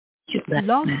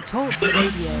Blog Talk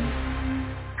Radio.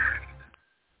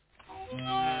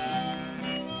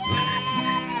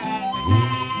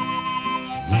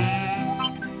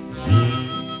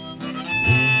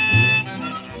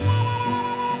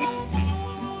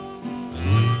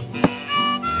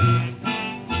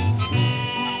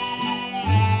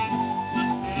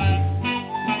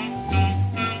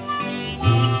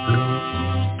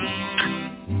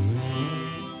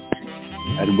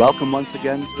 And welcome once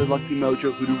again to the Lucky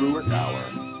Mojo Hoodoo Rootwork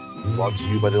Hour, brought to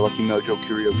you by the Lucky Mojo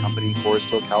Curio Company in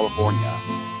Forestville, California,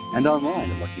 and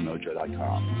online at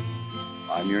LuckyMojo.com.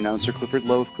 I'm your announcer, Clifford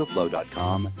Lowe of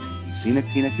CliffLowe.com in scenic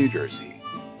Teaneck, New Jersey.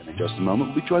 And in just a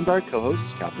moment, we'll be joined by our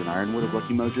co-hosts, Captain Ironwood of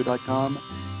LuckyMojo.com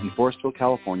in Forestville,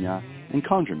 California, and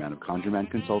ConjureMan of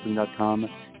ConjureManConsulting.com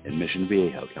in Mission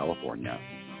Viejo, California.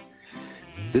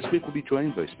 This week we'll be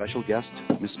joined by special guest,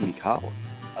 Miss Michaele,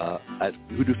 at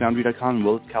HoodooFoundry.com in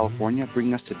Willits, California,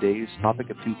 bringing us today's topic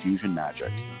of confusion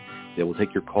magic. They will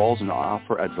take your calls and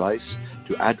offer advice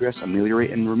to address,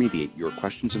 ameliorate, and remediate your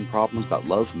questions and problems about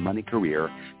love, money, career,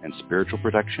 and spiritual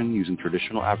protection using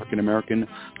traditional African-American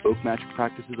folk magic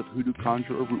practices of hoodoo,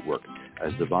 conjure, or root work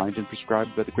as divined and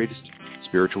prescribed by the greatest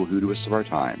spiritual hoodooists of our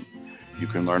time. You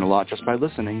can learn a lot just by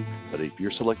listening, but if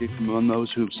you're selected from among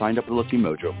those who've signed up for the Lucky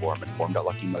Mojo forum at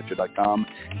forum.luckymojo.com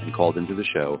and called into the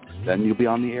show, then you'll be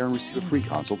on the air and receive a free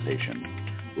consultation.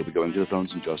 We'll be going to the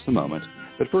phones in just a moment,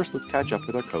 but first let's catch up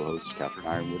with our co-hosts, Catherine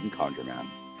Ironwood and ConjureMan.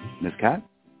 Miss Cat?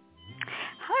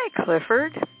 Hi,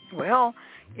 Clifford. Well,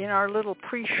 in our little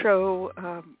pre-show,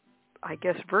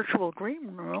 virtual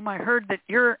green room, I heard that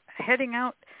you're heading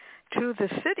out to the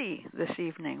city this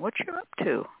evening. What you up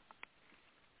to?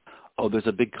 Oh, there's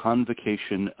a big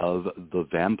convocation of the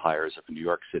vampires of New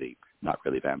York City. Not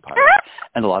really vampires.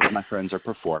 And a lot of my friends are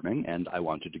performing, and I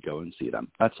wanted to go and see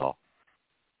them. That's all.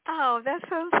 Oh, that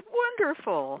sounds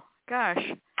wonderful. Gosh.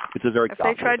 It's a very If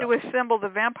they tried to assemble the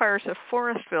vampires of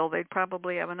Forestville, they'd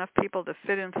probably have enough people to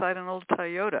fit inside an old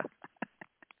Toyota.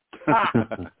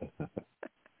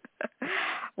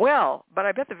 Well, but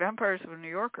I bet the vampires of New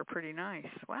York are pretty nice.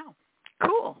 Wow.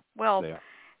 Cool. Well,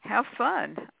 have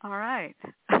fun. All right.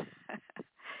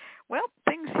 Well,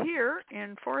 things here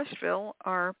in Forestville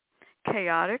are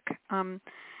chaotic.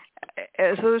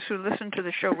 As those who listen to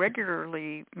the show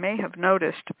regularly may have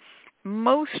noticed,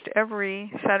 most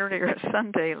every Saturday or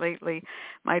Sunday lately,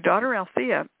 my daughter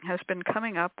Althea has been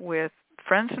coming up with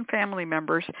friends and family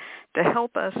members to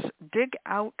help us dig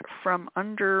out from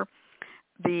under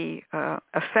the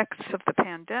effects of the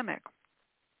pandemic,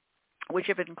 which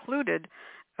have included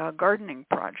gardening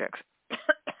projects.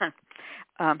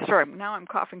 Sorry, now I'm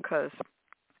coughing because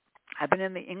I've been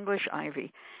in the English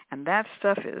ivy, and that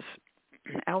stuff is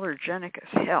allergenic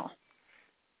as hell.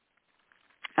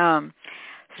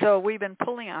 So we've been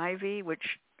pulling ivy, which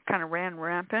kind of ran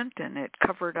rampant, and it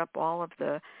covered up all of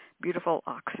the beautiful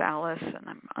oxalis, and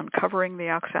I'm uncovering the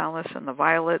oxalis and the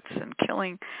violets and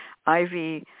killing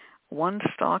ivy one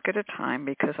stalk at a time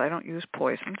because I don't use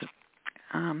poisons.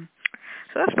 So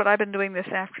that's what I've been doing this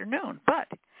afternoon. But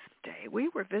today we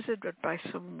were visited by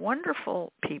some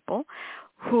wonderful people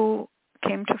who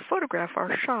came to photograph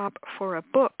our shop for a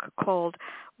book called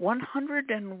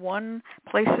 101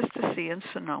 Places to See in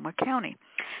Sonoma County.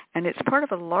 And it's part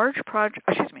of a large project,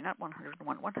 not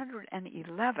 101,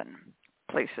 111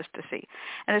 places to see.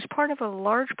 And it's part of a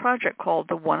large project called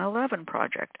the 111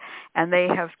 Project. And they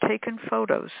have taken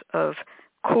photos of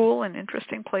cool and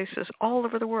interesting places all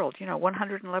over the world.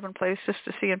 111 places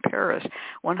to see in Paris,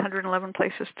 111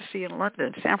 places to see in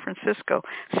London, San Francisco,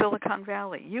 Silicon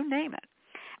Valley, you name it.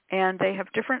 And they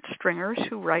have different stringers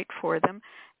who write for them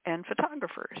and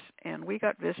photographers. And we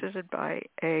got visited by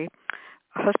a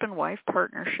husband-wife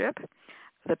partnership,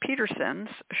 the Petersons.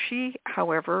 She,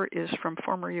 however, is from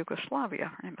former Yugoslavia.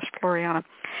 Her name is Floriana.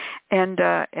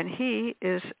 And he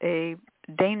is a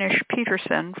Danish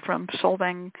Peterson from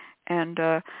Solvang and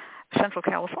Central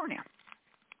California.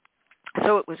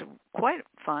 So it was quite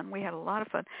fun. We had a lot of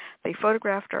fun. They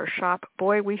photographed our shop.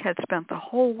 Boy, we had spent the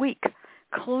whole week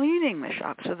cleaning the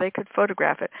shop so they could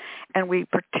photograph it. And we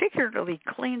particularly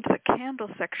cleaned the candle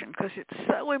section because it's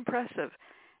so impressive.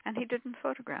 And he didn't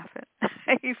photograph it.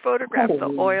 He photographed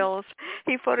the oils.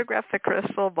 He photographed the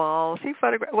crystal balls.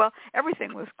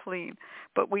 Everything was clean.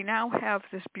 But we now have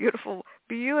this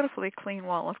beautifully clean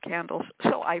wall of candles.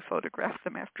 So I photographed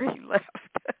them after he left.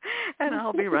 And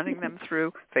I'll be running them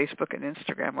through Facebook and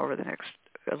Instagram over the next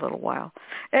little while.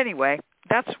 Anyway,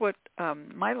 that's what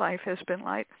my life has been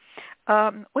like.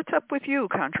 What's up with you,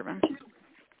 ConjureMan?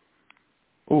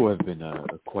 Oh, I've been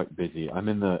quite busy. I'm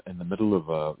in the middle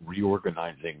of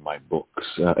reorganizing my books.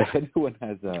 If anyone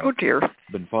has oh dear,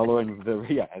 been following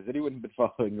has anyone been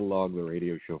following along the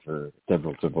radio show for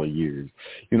several years,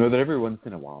 you know that every once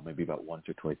in a while, maybe about once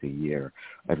or twice a year,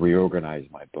 I reorganize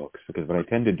my books, because what I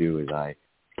tend to do is I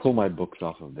pull my books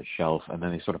off of the shelf and then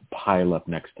they sort of pile up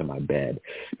next to my bed,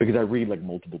 because I read like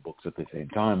multiple books at the same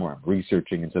time, or I'm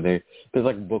researching, and so there's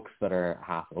like books that are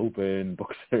half open,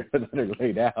 books that are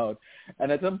laid out,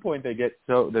 and at some point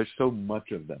there's so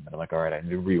much of them and I'm like, all right, I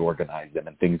need to reorganize them,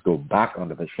 and things go back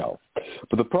onto the shelf.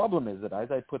 But the problem is that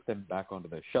as I put them back onto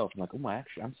the shelf, I'm like,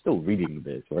 I'm still reading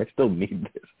this, or I still need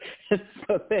this. And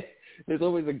so there's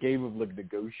always a game of like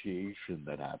negotiation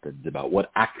that happens about what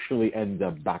actually ends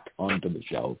up back onto the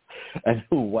shelf and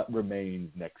what remains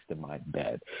next to my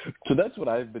bed. So that's what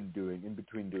I've been doing in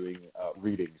between doing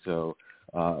reading. So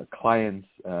clients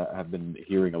have been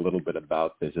hearing a little bit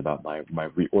about this, about my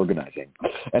reorganizing.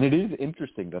 And it is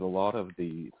interesting that a lot of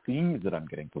the themes that I'm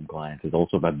getting from clients is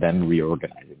also about them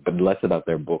reorganizing, but less about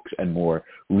their books and more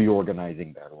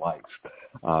reorganizing their life.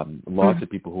 Lots of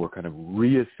people who are kind of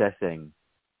reassessing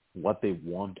what they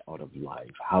want out of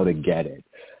life, how to get it,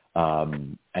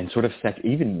 and sort of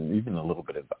even a little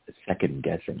bit of second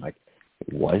guessing, like,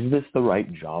 was this the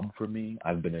right job for me?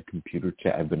 I've been a computer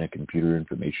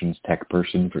information tech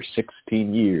person for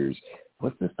 16 years.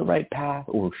 Was this the right path,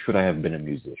 or should I have been a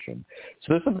musician?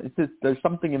 So there's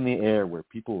something in the air where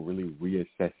people are really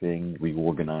reassessing,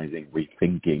 reorganizing,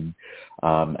 rethinking,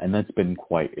 and that's been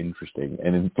quite interesting.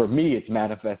 And for me, it's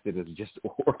manifested as just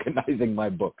organizing my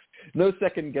books. No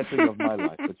second guessing of my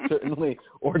life, but certainly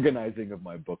organizing of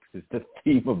my books is the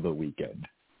theme of the weekend.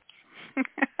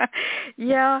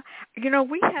 Yeah,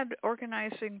 we had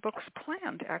organizing books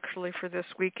planned actually for this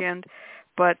weekend,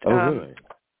 but really?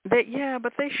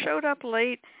 But they showed up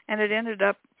late, and it ended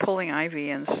up pulling Ivy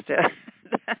instead.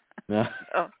 So,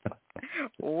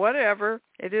 whatever.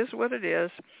 It is what it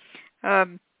is.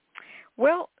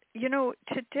 Well,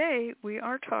 today we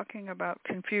are talking about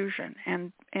confusion,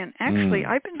 and actually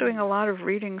I've been doing a lot of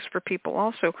readings for people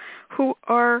also who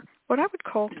are what I would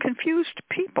call confused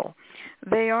people.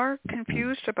 They are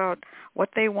confused about what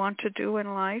they want to do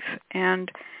in life,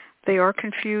 and they are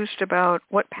confused about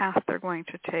what path they're going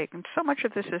to take. And so much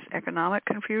of this is economic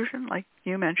confusion, like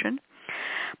you mentioned.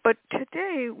 But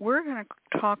today we're going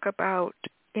to talk about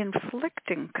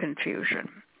inflicting confusion,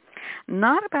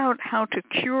 not about how to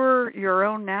cure your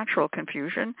own natural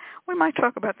confusion. We might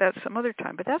talk about that some other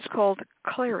time, but that's called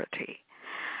clarity.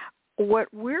 What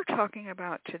we're talking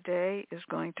about today is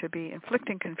going to be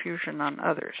inflicting confusion on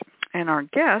others. And our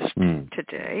guest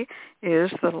today is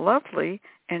the lovely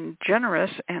and generous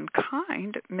and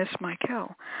kind Miss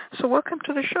Michaele. So welcome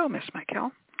to the show, Miss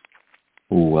Michaele.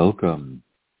 Welcome.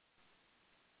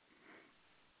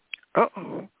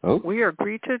 Uh-oh. Oh. We are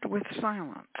greeted with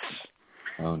silence.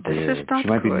 Oh, dear. This is not She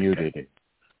might good. be muted.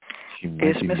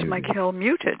 Is Miss Michaele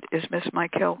muted? Is Miss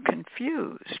Michaele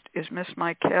confused? Is Miss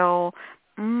Michaele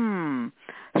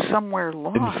somewhere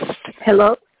lost?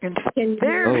 Hello? There she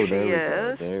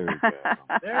is. There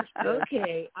we go.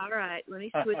 Okay, all right. Let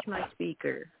me switch my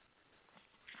speaker.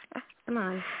 Come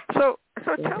on. So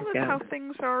tell us how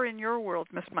things are in your world,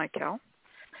 Miss Michaele.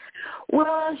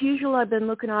 Well, as usual, I've been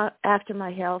looking after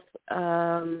my health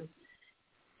and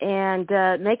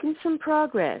making some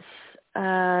progress.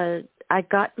 I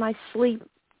got my sleep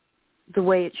the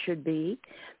way it should be.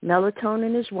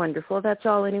 Melatonin is wonderful. That's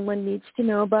all anyone needs to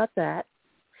know about that.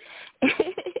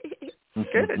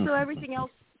 Good. So everything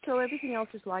else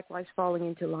is likewise falling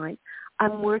into line.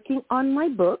 I'm working on my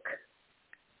book.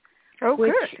 Oh,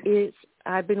 which good.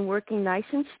 I've been working nice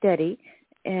and steady,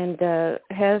 and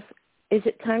is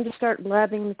it time to start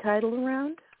blabbing the title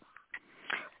around?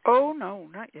 Oh, no,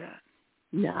 not yet.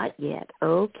 Not yet.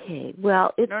 Okay.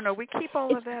 Well, No, we keep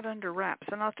all of that under wraps,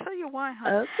 and I'll tell you why,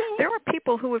 hon. Okay. There are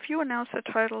people who, if you announce the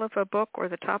title of a book or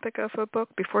the topic of a book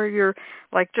before you're,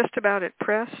 like, just about at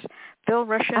press, they'll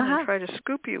rush in and try to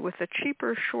scoop you with a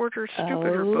cheaper, shorter,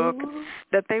 stupider book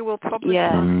that they will publish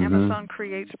on Amazon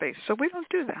CreateSpace. So we don't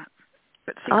do that.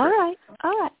 But all right.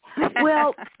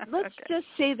 Well, let's just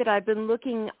say that I've been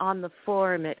looking on the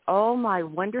forum at all my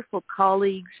wonderful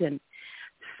colleagues and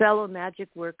fellow magic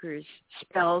workers'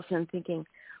 spells and thinking,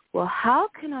 well, how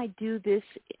can I do the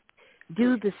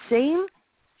same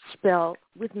spell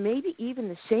with maybe even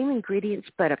the same ingredients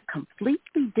but a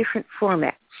completely different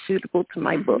format suitable to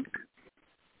my book?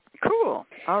 Cool.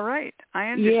 All right. I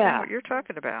understand what you're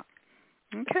talking about.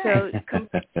 Okay. So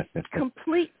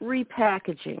complete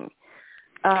repackaging.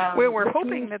 Well, we're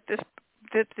hoping that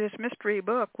this mystery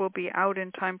book will be out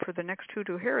in time for the next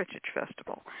Hoodoo Heritage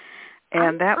Festival.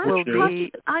 And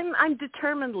I'm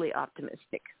determinedly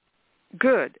optimistic.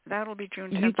 Good. That'll be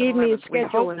June 10th. You gave me a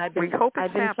schedule, and we hope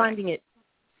I've been finding it.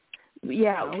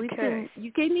 Yeah, okay.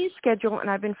 You gave me a schedule, and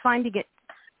I've been finding it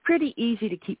pretty easy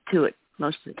to keep to it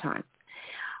most of the time.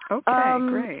 Okay,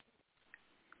 great.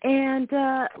 And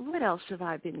what else have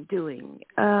I been doing?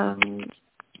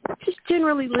 Just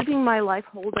generally living my life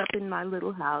holed up in my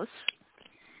little house,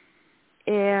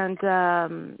 and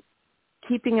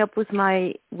keeping up with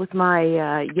my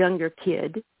younger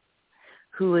kid,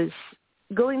 who is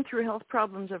going through health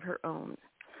problems of her own,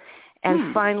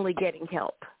 and finally getting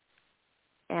help.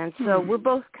 And so we're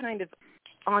both kind of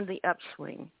on the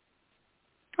upswing.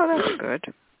 Oh, that's good.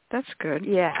 That's good.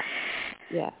 Yeah.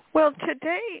 Well,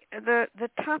 today the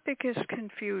topic is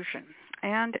confusion.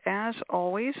 And as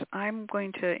always, I'm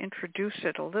going to introduce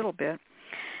it a little bit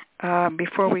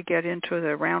before we get into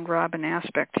the round-robin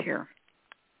aspect here.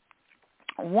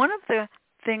 One of the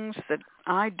things that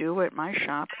I do at my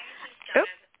shop,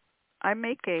 I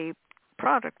make a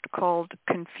product called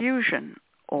confusion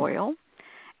oil,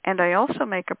 and I also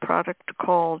make a product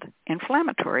called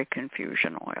inflammatory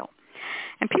confusion oil.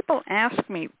 And people ask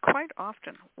me quite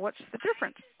often, what's the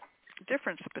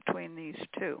difference between these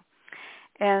two?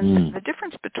 And the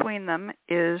difference between them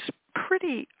is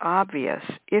pretty obvious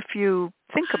if you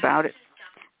think about it.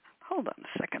 Hold on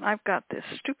a second. I've got this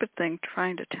stupid thing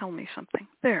trying to tell me something.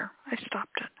 There, I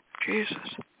stopped it.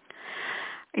 Jesus.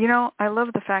 You know, I love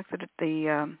the fact that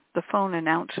the phone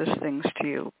announces things to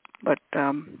you, but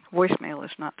voicemail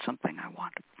is not something I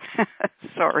want.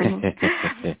 Sorry.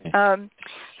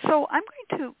 So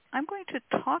I'm going to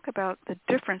talk about the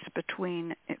difference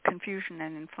between confusion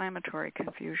and inflammatory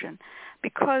confusion,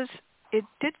 because it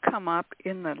did come up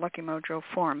in the Lucky Mojo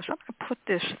forum. So I'm going to put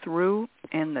this through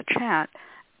in the chat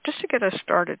just to get us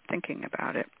started thinking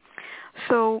about it.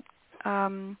 So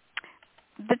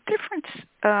the difference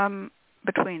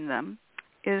between them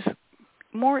is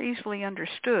more easily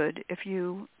understood if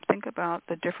you think about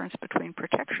the difference between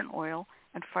protection oil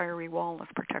and fiery wall of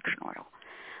protection oil.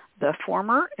 The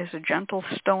former is a gentle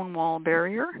stone wall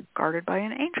barrier guarded by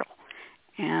an angel,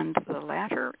 and the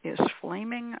latter is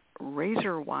flaming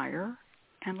razor wire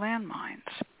and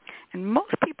landmines. And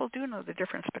most people do know the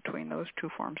difference between those two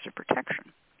forms of protection.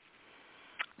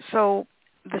 So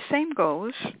the same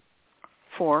goes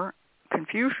for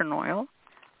confusion oil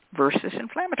versus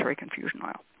inflammatory confusion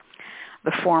oil.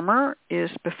 The former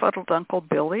is befuddled Uncle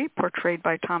Billy, portrayed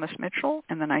by Thomas Mitchell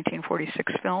in the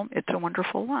 1946 film It's a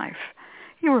Wonderful Life.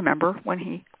 You remember when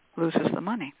he loses the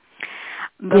money.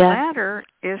 The latter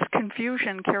is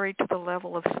confusion carried to the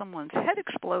level of someone's head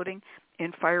exploding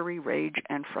in fiery rage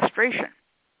and frustration.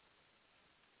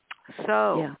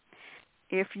 So,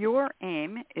 if your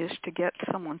aim is to get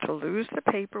someone to lose the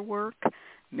paperwork,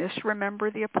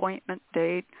 misremember the appointment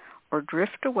date, or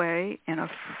drift away in a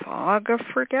fog of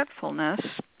forgetfulness,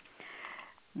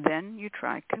 then you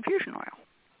try confusion oil.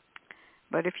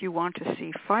 But if you want to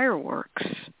see fireworks,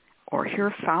 or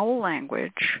hear foul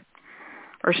language,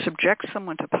 or subject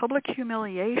someone to public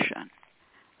humiliation,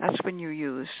 that's when you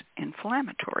use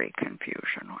inflammatory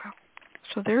confusion oil.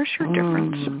 So there's your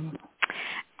difference.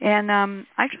 And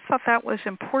I just thought that was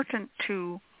important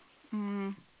to,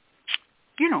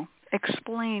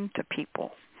 explain to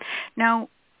people. Now,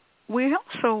 we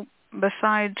also,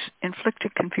 besides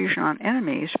inflicting confusion on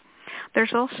enemies,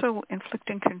 there's also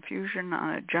inflicting confusion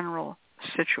on a general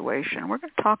situation. We're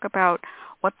going to talk about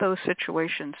what those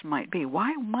situations might be.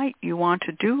 Why might you want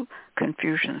to do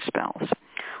confusion spells?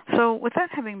 So with that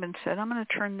having been said, I'm going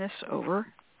to turn this over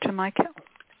to Michaele.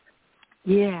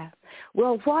 Yeah.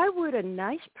 Well, why would a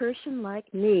nice person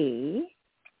like me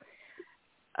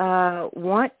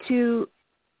want to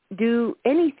do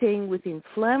anything with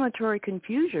inflammatory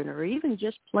confusion, or even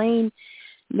just plain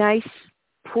nice,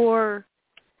 poor,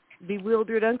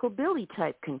 bewildered Uncle Billy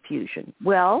type confusion?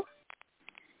 Well,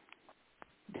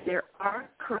 there are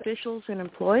officials and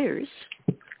employers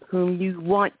whom you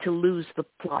want to lose the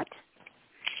plot.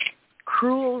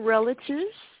 Cruel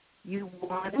relatives, you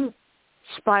want them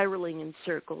spiraling in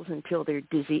circles until they're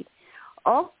dizzy.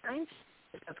 All kinds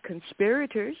of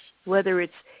conspirators, whether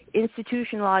it's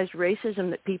institutionalized racism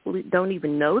that people don't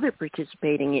even know they're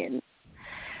participating in,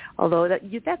 although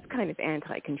that's kind of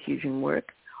anti-confusion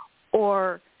work,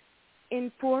 or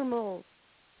informal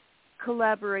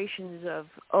collaborations of,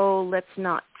 let's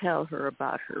not tell her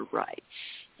about her rights,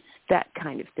 that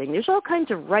kind of thing. There's all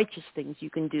kinds of righteous things you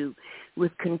can do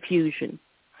with confusion.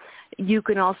 You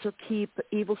can also keep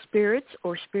evil spirits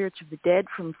or spirits of the dead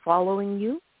from following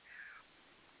you,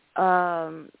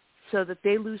 so that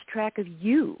they lose track of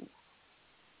you.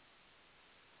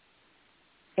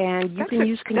 and you can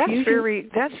use confusion.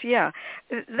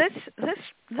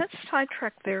 Let's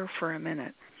sidetrack there for a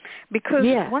minute, because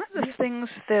one of the things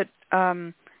that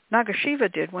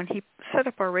Nagashiva did when he set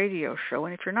up our radio show,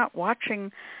 and if you're not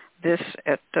watching this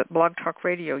at Blog Talk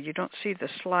Radio, you don't see the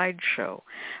slideshow,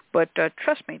 but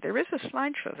trust me, there is a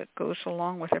slideshow that goes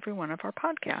along with every one of our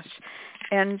podcasts.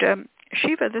 And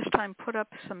Shiva this time put up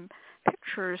some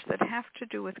pictures that have to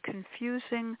do with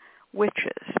confusing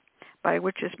witches. By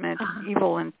witches meant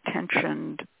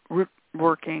evil-intentioned,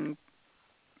 root-working,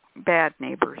 bad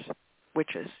neighbors,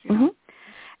 witches, you know.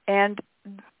 And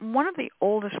one of the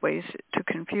oldest ways to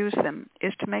confuse them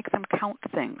is to make them count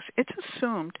things. It's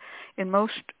assumed in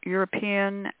most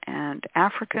European and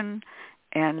African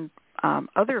and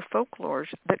other folklores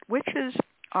that witches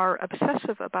are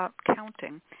obsessive about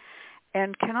counting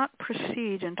and cannot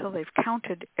proceed until they've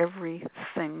counted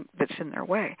everything that's in their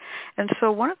way. And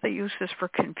so one of the uses for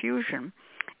confusion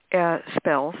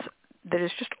spells that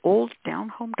is just old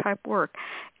down-home type work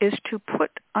is to put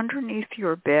underneath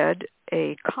your bed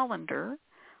a colander,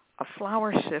 a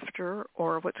flour sifter,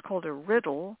 or what's called a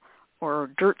riddle,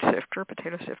 or dirt sifter,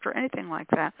 potato sifter, anything like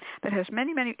that, that has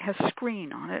has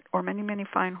screen on it, or many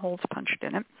fine holes punched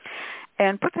in it,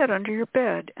 and put that under your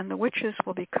bed, and the witches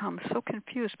will become so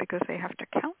confused because they have to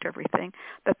count everything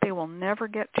that they will never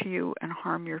get to you and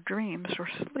harm your dreams or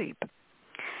sleep.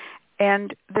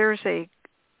 And there's a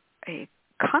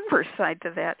converse side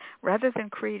to that. Rather than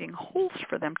creating holes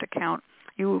for them to count,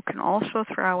 you can also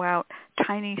throw out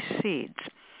tiny seeds.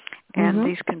 And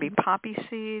these can be poppy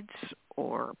seeds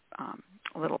or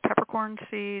little peppercorn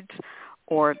seeds,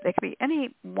 or they can be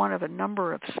any one of a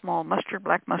number of small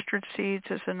black mustard seeds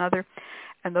is another.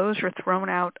 And those are thrown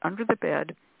out under the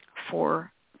bed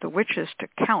for the witches to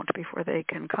count before they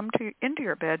can come into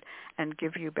your bed and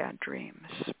give you bad dreams.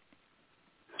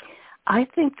 I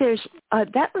think there's,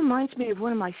 that reminds me of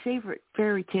one of my favorite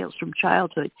fairy tales from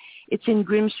childhood. It's in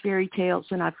Grimm's Fairy Tales,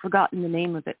 and I've forgotten the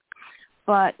name of it.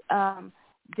 But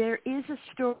there is a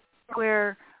story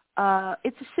where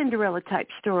it's a Cinderella-type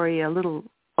story. A little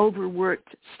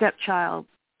overworked stepchild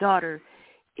daughter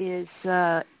is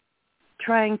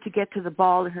trying to get to the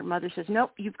ball, and her mother says,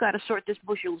 "Nope, you've got to sort this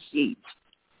bushel of seeds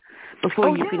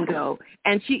before you can go."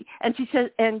 And she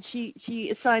says, and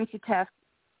she assigns the task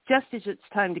just as it's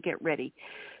time to get ready.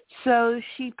 So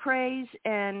she prays,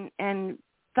 and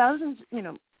thousands,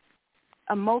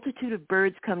 a multitude of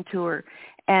birds come to her,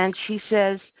 and she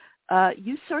says,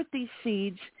 you sort these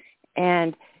seeds,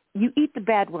 and you eat the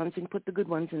bad ones and put the good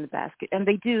ones in the basket. And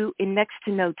they do in next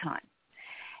to no time.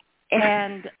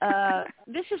 And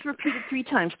this is repeated 3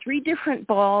 times, 3 different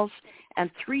balls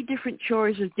and 3 different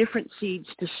chores of different seeds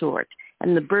to sort.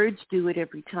 And the birds do it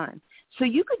every time. So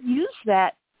you could use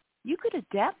that. You could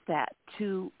adapt that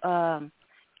to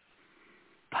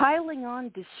piling on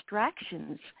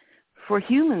distractions for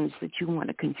humans that you want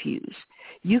to confuse.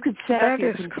 You could set up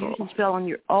your confusion spell on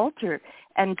your altar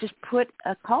and just put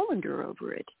a colander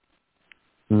over it.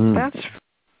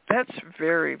 That's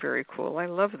very, very cool. I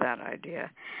love that idea.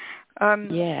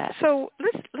 So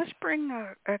let's bring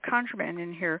a conjureman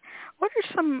in here. What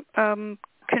are some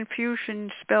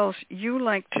confusion spells you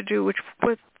like to do,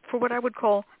 for what I would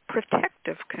call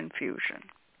protective confusion?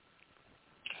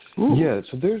 Yeah,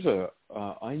 so there's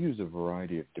I use a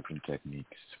variety of different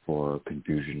techniques for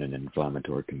confusion and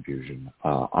inflammatory confusion.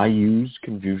 I use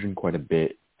confusion quite a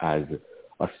bit as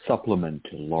a supplement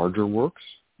to larger works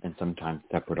and sometimes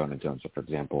separate on its own. So, for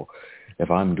example,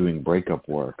 if I'm doing breakup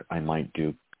work, I might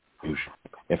do confusion.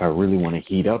 If I really want to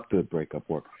heat up the breakup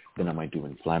work, then I might do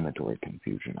inflammatory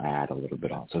confusion. I add a little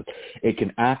bit on. So it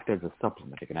can act as a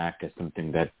supplement. It can act as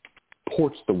something that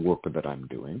supports the work that I'm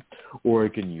doing, or I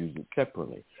can use it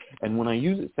separately. And when I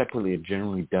use it separately, it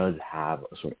generally does have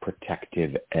a sort of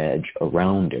protective edge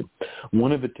around it.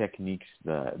 One of the techniques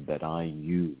that I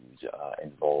use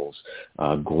involves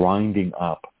grinding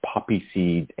up poppy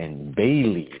seeds and bay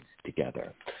leaves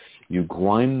together. You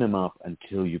grind them up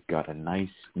until you've got a nice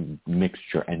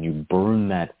mixture, and you burn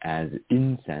that as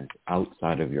incense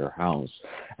outside of your house.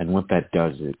 And what that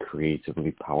does is it creates a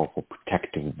really powerful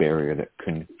protective barrier that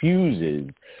confuses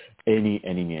any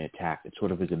enemy attack. It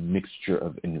sort of is a mixture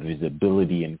of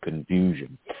invisibility and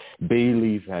confusion. Bay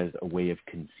leaf has a way of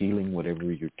concealing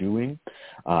whatever you're doing,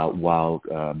 while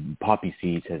poppy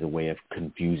seeds has a way of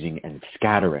confusing and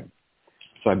scattering.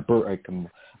 So I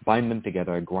bind them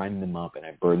together, I grind them up, and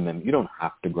I burn them. You don't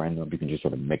have to grind them up. You can just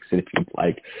sort of mix it if you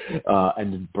like,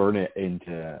 and burn it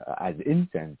as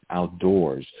incense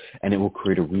outdoors, and it will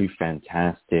create a really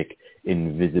fantastic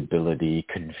invisibility,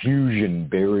 confusion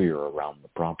barrier around the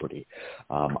property.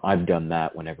 I've done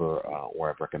that or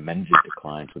I've recommended it to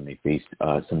clients when they face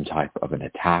some type of an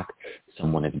attack.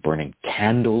 Someone is burning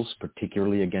candles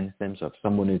particularly against them. So if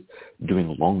someone is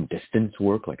doing long distance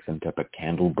work, like some type of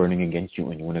candle burning against you,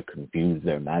 and you want to confuse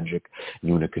their magic, and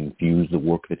you want to confuse the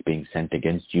work that's being sent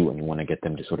against you, and you want to get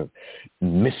them to sort of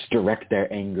misdirect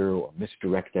their anger or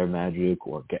misdirect their magic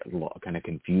or get kind of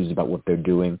confused about what they're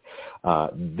doing,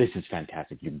 this is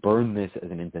fantastic. You burn this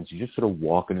as an incense. You just sort of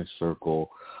walk in a circle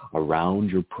around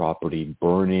your property,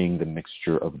 burning the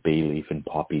mixture of bay leaf and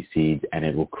poppy seeds, and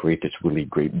it will create this really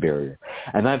great barrier.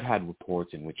 And I've had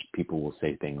reports in which people will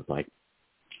say things like,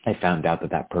 I found out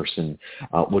that person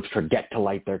would forget to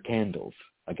light their candles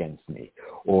against me.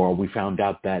 Or we found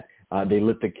out that they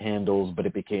lit the candles, but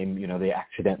it became, they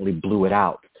accidentally blew it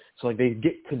out. So like they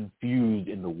get confused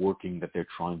in the working that they're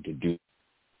trying to do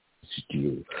to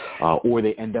you. Or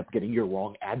they end up getting your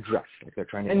wrong address. Like they're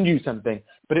trying to send you something,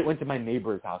 but it went to my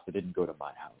neighbor's house. It didn't go to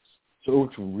my house. So it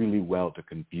works really well to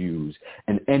confuse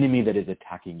an enemy that is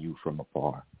attacking you from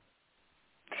afar.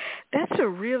 That's a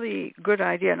really good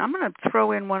idea. And I'm going to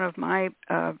throw in one of my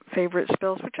favorite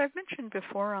spells, which I've mentioned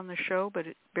before on the show, but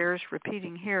it bears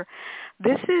repeating here.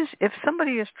 This is, if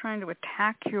somebody is trying to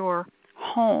attack your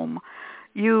home,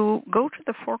 you go to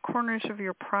the four corners of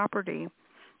your property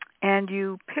and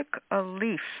you pick a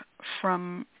leaf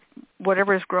from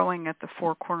whatever is growing at the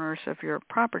four corners of your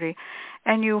property,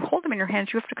 and you hold them in your hands.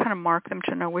 You have to kind of mark them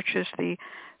to know which is the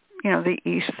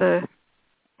east, the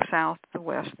south, the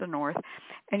west, the north,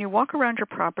 and you walk around your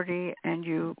property and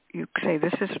you say,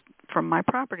 this is from my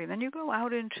property. Then you go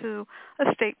out into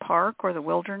a state park or the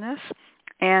wilderness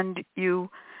and you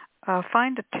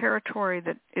find a territory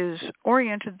that is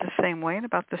oriented the same way and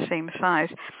about the same size,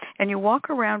 and you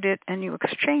walk around it and you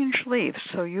exchange leaves.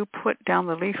 So you put down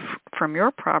the leaf from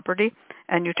your property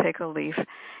and you take a leaf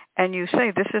and you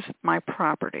say, this is my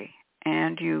property.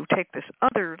 And you take this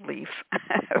other leaf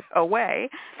away,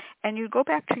 and you go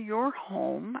back to your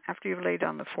home after you've laid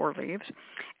down the four leaves,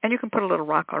 and you can put a little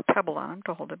rock or pebble on them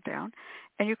to hold them down,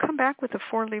 and you come back with the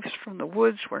four leaves from the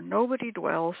woods where nobody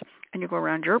dwells, and you go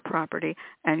around your property,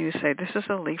 and you say, this is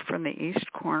a leaf from the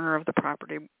east corner of the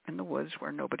property in the woods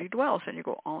where nobody dwells, and you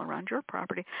go all around your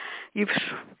property.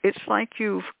 It's like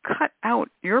you've cut out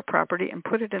your property and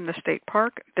put it in the state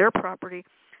park. Their property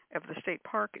of the state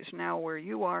park is now where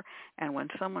you are, and when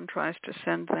someone tries to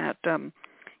send that,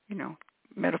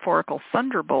 metaphorical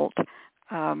thunderbolt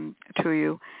to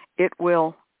you, it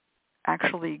will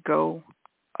actually go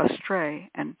astray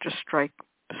and just strike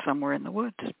somewhere in the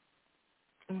woods.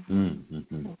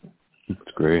 Mm-hmm.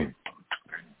 That's great.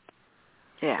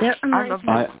 Yeah.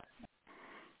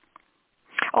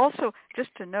 Also, just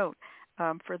to note,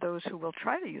 for those who will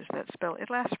try to use that spell, it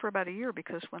lasts for about a year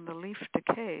because when the leaf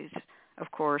decays,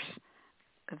 of course,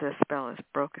 the spell is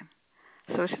broken.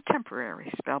 So it's a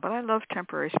temporary spell, but I love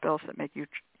temporary spells that make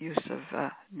use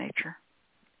of nature.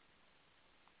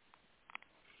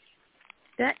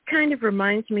 That kind of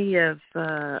reminds me of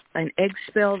an egg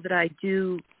spell that I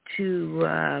do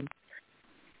to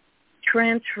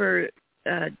transfer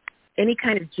any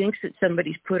kind of jinx that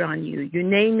somebody's put on you. You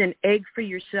name an egg for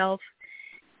yourself,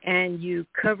 and you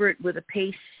cover it with a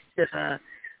paste of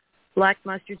black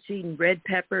mustard seed and red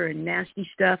pepper and nasty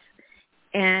stuff.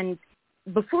 And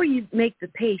before you make the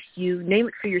paste, you name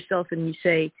it for yourself and you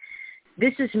say,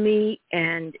 this is me,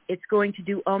 and it's going to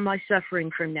do all my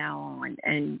suffering from now on.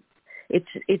 And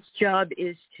its job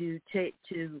is to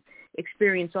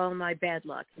experience all my bad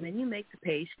luck. And then you make the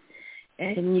paste,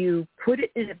 and you put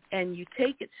it in and you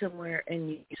take it somewhere and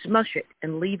you smush it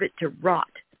and leave it to rot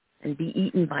and be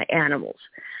eaten by animals.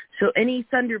 So any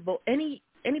thunderbolt,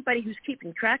 anybody who's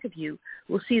keeping track of you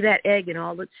will see that egg and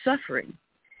all its suffering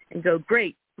and go,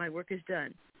 great, my work is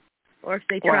done. Or if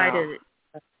they try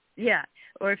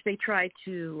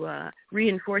to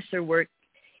reinforce their work,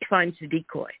 it finds the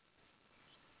decoy.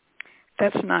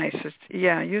 That's nice.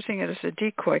 Using it as a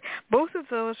decoy. Both of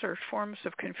those are forms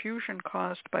of confusion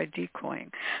caused by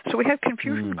decoying. So we have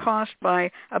confusion caused by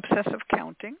obsessive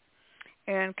counting,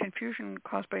 and confusion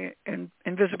caused by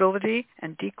invisibility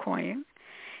and decoying.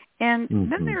 And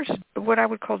then there's what I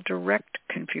would call direct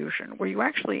confusion, where you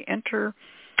actually enter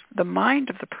the mind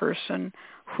of the person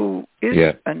who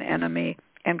is an enemy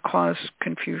and cause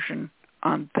confusion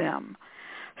on them.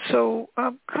 So,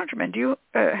 ConjureMan, do you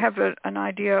have an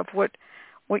idea of what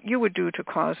you would do to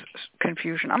cause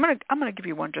confusion? I'm going to give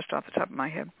you one just off the top of my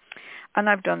head, and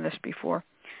I've done this before.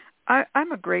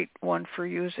 I'm a great one for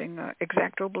using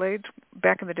X-Acto blades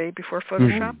back in the day before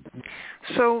Photoshop.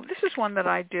 So this is one that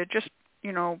I did just,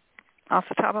 off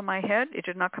the top of my head. It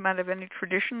did not come out of any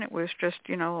tradition. It was just,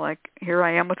 like, here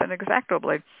I am with an X-Acto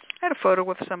blade. I had a photo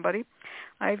with somebody.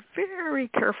 I very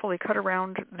carefully cut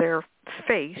around their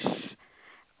face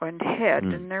and head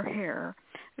and their hair.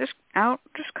 Just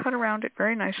cut around it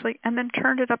very nicely and then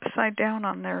turned it upside down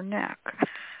on their neck.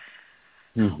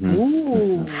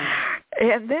 Ooh.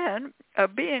 And then,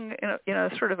 being in a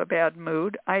sort of a bad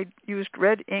mood, I used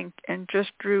red ink and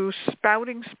just drew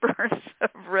spouting spurts of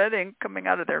red ink coming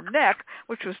out of their neck,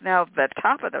 which was now the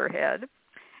top of their head.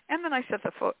 And then I set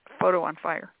the photo on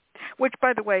fire, which,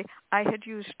 by the way, I had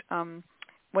used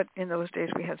what in those days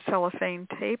we had cellophane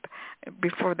tape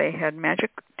before they had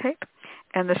magic tape.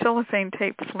 And the cellophane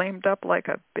tape flamed up like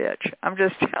a bitch. I'm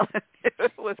just telling you,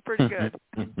 it was pretty good.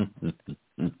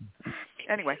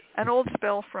 Anyway, an old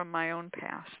spell from my own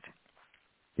past.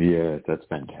 Yeah, that's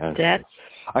fantastic.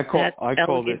 I call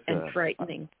elegant this and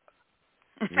frightening.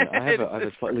 Yeah, I have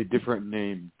a slightly different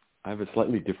name. I have a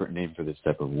slightly different name for this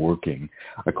type of working.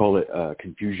 I call it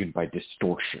confusion by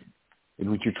distortion,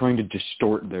 in which you're trying to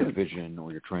distort their vision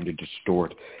or you're trying to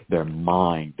distort their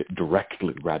mind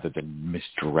directly rather than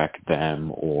misdirect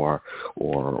them or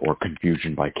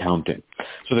confusion by counting.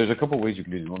 So there's a couple of ways you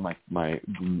can do this.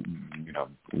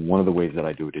 One of the ways that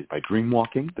I do it is by dream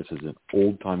walking. This is an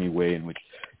old-timey way in which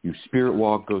you spirit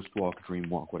walk, ghost walk, dream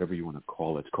walk, whatever you want to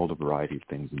call it. It's called a variety of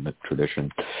things in the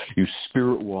tradition. You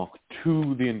spirit walk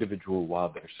to the individual while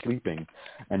they're sleeping.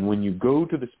 And when you go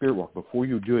to the spirit walk, before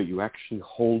you do it, you actually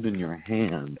hold in your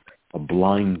hand a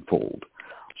blindfold.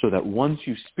 So that once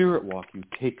you spirit walk, you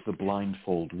take the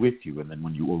blindfold with you. And then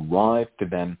when you arrive to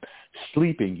them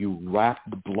sleeping, you wrap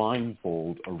the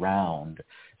blindfold around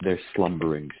their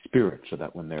slumbering spirit so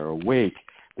that when they're awake,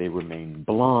 they remain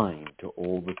blind to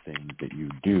all the things that you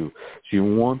do. So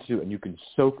you want to, and you can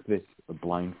soak this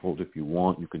blindfold if you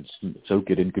want. You can soak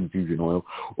it in confusion oil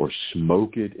or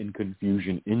smoke it in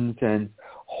confusion incense.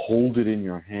 Hold it in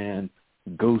your hand.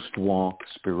 Ghost walk,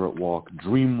 spirit walk,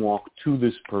 dream walk to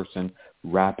this person.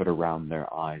 Wrap it around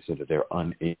their eyes so that they're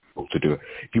unable to do it.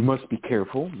 You must be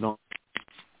careful. Not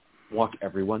walk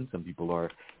everyone. Some people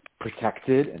are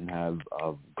protected and have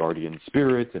guardian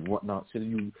spirits and whatnot. So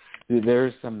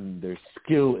there's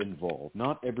skill involved.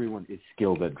 Not everyone is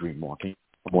skilled at dream walking.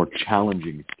 A more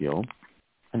challenging skill.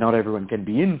 And not everyone can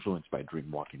be influenced by dream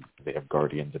walking. They have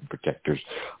guardians and protectors.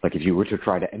 Like if you were to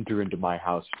try to enter into my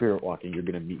house spirit walking, you're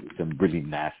going to meet with some really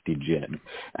nasty jinn.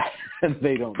 And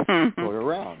they don't toy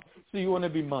around. So you want to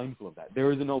be mindful of that.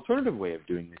 There is an alternative way of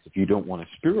doing this if you don't want to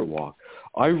spirit walk.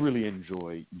 I really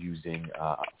enjoy using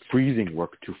freezing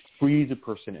work to freeze a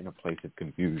person in a place of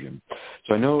confusion.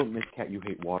 So I know, Ms. Cat, you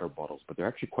hate water bottles, but they're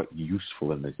actually quite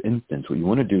useful in this instance. What you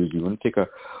want to do is you want to take a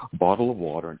bottle of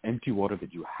water, an empty water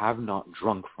that you have not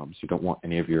drunk from, so you don't want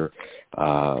any of your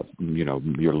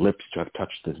lips to have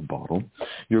touched this bottle.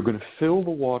 You're going to fill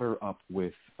the water up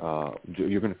with,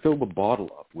 you're going to fill the bottle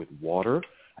up with water,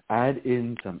 add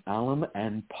in some alum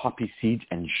and poppy seeds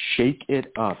and shake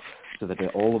it up so that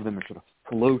all of them are sort of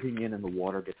floating in and the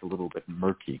water gets a little bit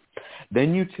murky.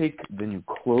 Then you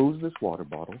close this water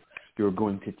bottle. You're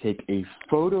going to take a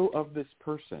photo of this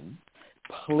person,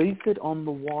 place it on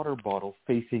the water bottle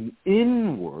facing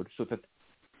inward so that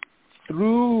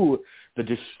through the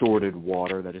distorted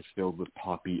water that is filled with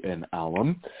poppy and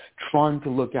alum, trying to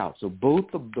look out. So both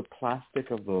of the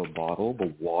plastic of the bottle,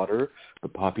 the water, the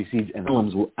poppy seeds, and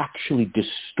alums will actually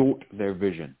distort their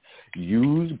vision.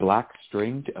 Use black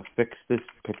string to affix this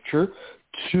picture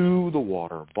to the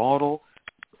water bottle,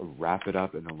 wrap it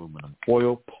up in aluminum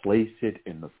foil, place it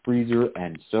in the freezer,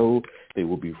 and so they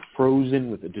will be frozen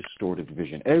with a distorted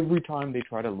vision. Every time they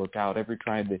try to look out, every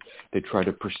time they try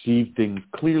to perceive things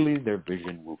clearly, their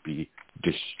vision will be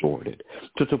distorted.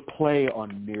 So to play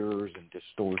on mirrors and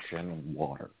distortion and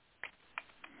water.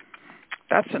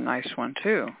 That's a nice one,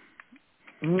 too.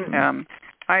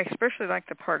 I especially like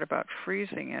the part about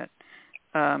freezing it.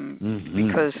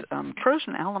 Because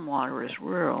frozen alum water is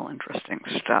real interesting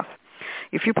stuff.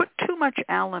 If you put too much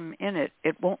alum in it,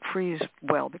 it won't freeze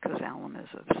well because alum is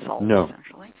a salt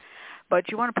essentially. But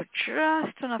you want to put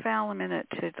just enough alum in it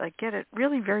to get it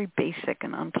really very basic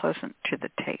and unpleasant to the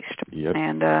taste. Yep.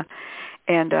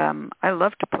 And I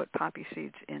love to put poppy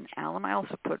seeds in alum. I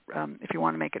also put, if you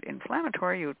want to make it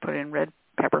inflammatory, you would put in red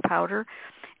pepper powder.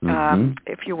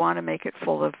 If you want to make it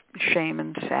full of shame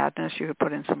and sadness, you could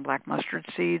put in some black mustard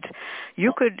seeds.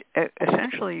 You could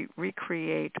essentially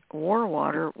recreate war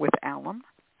water with alum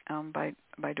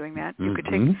by doing that. You could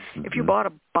take, if you bought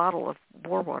a bottle of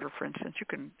war water, for instance, you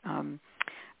can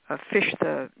fish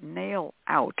the nail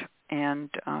out and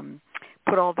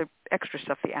put all the extra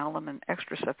stuff, the alum and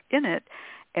extra stuff in it,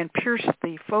 and pierce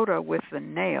the photo with the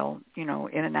nail, in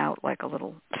and out like a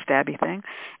little stabby thing,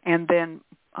 and then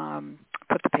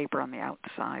put the paper on the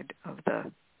outside of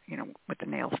the, with the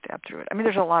nail stabbed through it. I mean,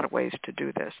 there's a lot of ways to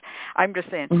do this. I'm just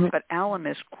saying, but alum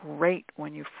is great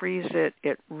when you freeze it.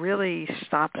 It really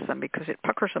stops them because it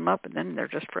puckers them up, and then they're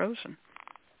just frozen.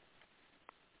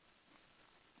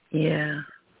 Yeah.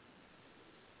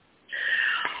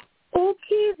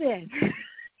 Okay, then.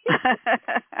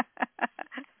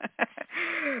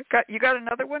 You got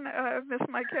another one, Miss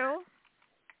Michaele?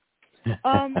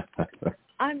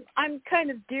 I'm kind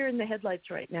of deer in the headlights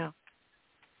right now.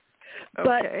 Okay.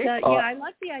 But I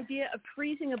like the idea of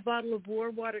freezing a bottle of war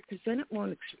water because then it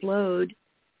won't explode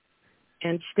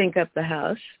and stink up the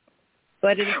house.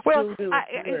 But it'll still do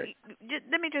its work.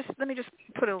 Let me just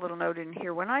put a little note in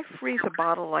here. When I freeze a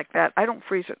bottle like that, I don't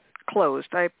freeze it closed.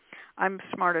 I'm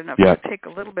smart enough to take a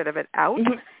little bit of it out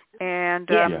and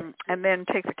then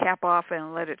take the cap off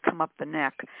and let it come up the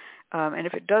neck. And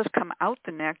if it does come out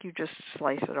the neck, you just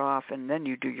slice it off and then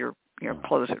you do your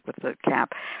close it with the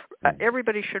cap.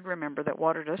 Everybody should remember that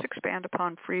water does expand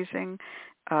upon freezing.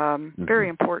 Very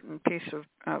important piece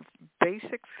of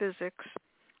basic physics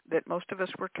that most of us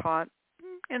were taught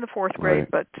in the fourth grade,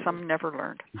 but some never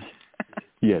learned.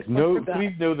 Yes.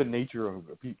 Please know the nature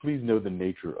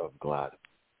of glass.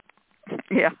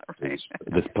 Yeah, right.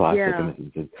 This plastic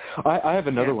in this. I have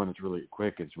another one that's really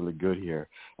quick. It's really good here.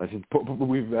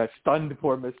 We've stunned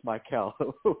poor Miss Michaele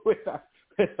with our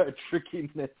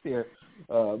trickiness here.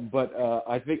 But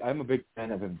I think I'm a big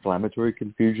fan of inflammatory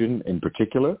confusion in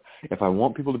particular. If I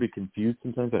want people to be confused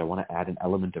sometimes, that I want to add an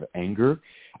element of anger.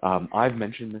 I've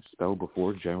mentioned this spell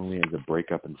before, generally as a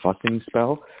breakup and fussing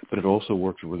spell, but it also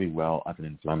works really well as an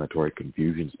inflammatory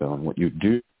confusion spell. And what you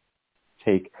do,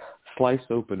 slice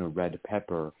open a red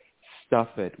pepper, stuff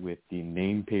it with the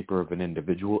name paper of an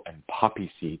individual and poppy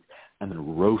seeds, and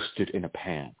then roast it in a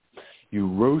pan. You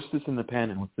roast this in the pan,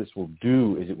 and what this will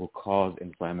do is it will cause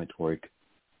inflammatory.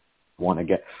 Want to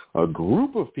get a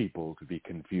group of people to be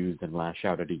confused and lash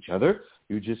out at each other,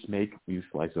 you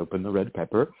slice open the red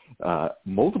pepper,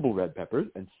 multiple red peppers,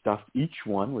 and stuff each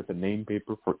one with a name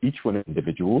paper for each one of the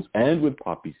individuals and with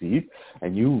poppy seeds,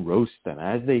 and you roast them.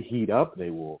 As they heat up, they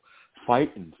will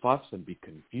fight and fuss and be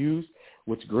confused.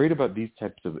 What's great about these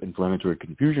types of inflammatory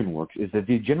confusion works is that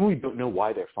they generally don't know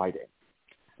why they're fighting.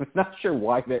 I'm not sure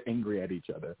why they're angry at each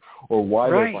other or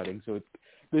why they're fighting. So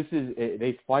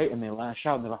they fight and they lash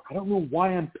out and they're like, I don't know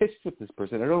why I'm pissed with this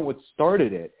person. I don't know what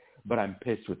started it, but I'm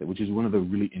pissed with it, which is one of the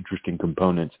really interesting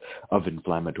components of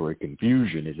inflammatory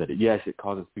confusion is that, it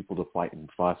causes people to fight and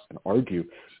fuss and argue,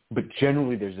 but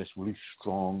generally there's this really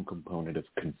strong component of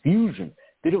confusion.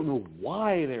 They don't know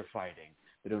why they're fighting.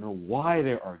 They don't know why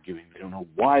they're arguing. They don't know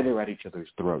why they're at each other's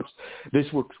throats. This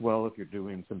works well if you're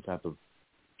doing some type of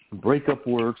breakup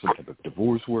work, some type of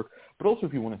divorce work, but also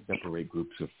if you want to separate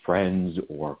groups of friends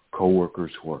or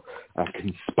coworkers who are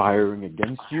conspiring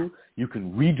against you, you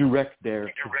can redirect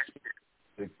their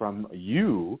from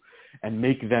you and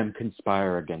make them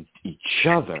conspire against each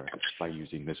other by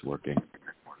using this working.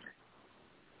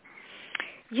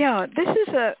 Yeah, this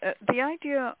is the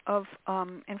idea of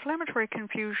inflammatory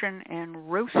confusion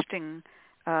and roasting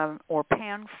or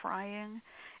pan frying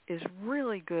is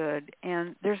really good,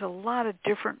 and there's a lot of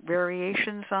different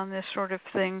variations on this sort of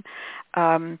thing.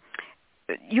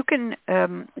 You can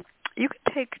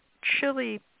take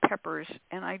chili peppers,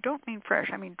 and I don't mean fresh,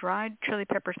 I mean dried chili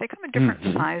peppers. They come in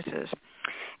different sizes.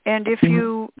 And if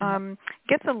you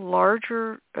get the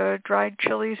larger dried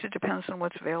chilies, it depends on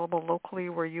what's available locally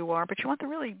where you are, but you want the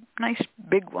really nice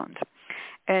big ones.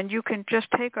 And you can just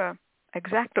take a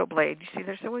X-Acto blade. You see,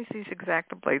 there's always these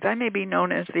X-Acto blades. I may be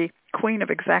known as the queen of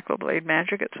X-Acto blade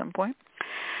magic at some point.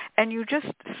 And you just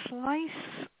slice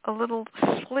a little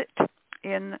slit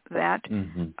in that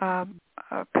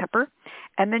pepper,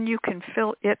 and then you can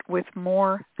fill it with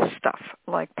more stuff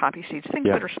like poppy seeds, things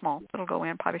that are small. It'll go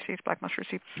in, poppy seeds, black mustard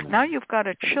seeds. Now you've got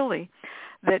a chili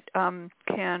that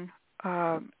can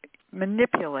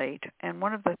manipulate, and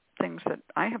one of the things that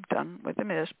I have done with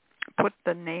them is put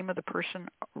the name of the person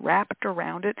wrapped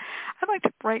around it. I like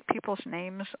to write people's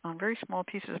names on very small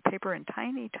pieces of paper in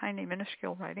tiny, tiny,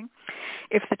 minuscule writing.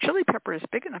 If the chili pepper is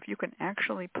big enough, you can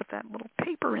actually put that little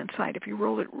paper inside if you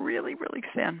roll it really, really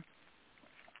thin.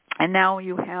 And now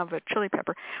you have a chili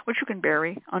pepper, which you can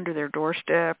bury under their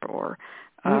doorstep or,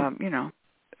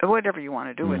 whatever you want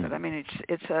to do with it. I mean,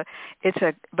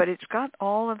 but it's got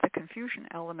all of the confusion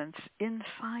elements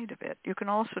inside of it. You can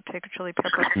also take a chili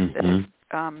pepper that is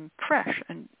fresh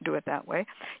and do it that way.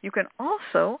 You can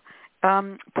also,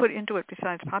 put into it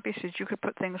besides poppy seeds, you could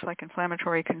put things like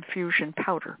inflammatory confusion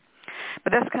powder.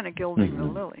 But that's kind of gilding the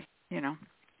lily, you know.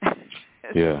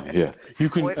 Yeah. You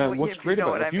can. What's great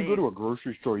about it, if you go to a mean.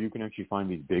 grocery store, you can actually find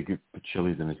these big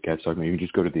chilies in this catalogue. You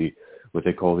just go to what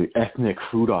they call the ethnic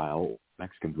food aisle,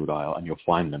 Mexican food aisle, and you'll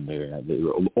find them there.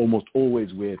 They're almost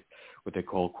always with what they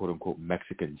call quote unquote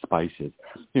Mexican spices.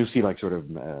 You'll see like sort of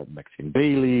Mexican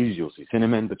bay leaves, you'll see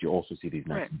cinnamon, but you also see these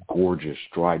nice gorgeous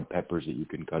dried peppers that you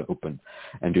can cut open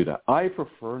and do that. I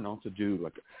prefer not to do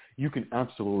you can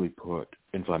absolutely put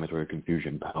inflammatory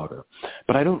confusion powder,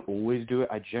 but I don't always do it.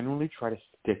 I generally try to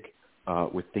stick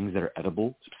with things that are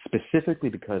edible, specifically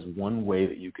because one way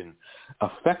that you can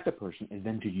affect a person is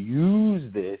then to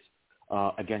use this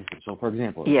against them. So, for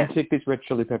example, if you take this red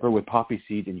chili pepper with poppy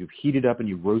seeds and you've heated up and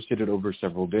you've roasted it over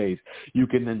several days, you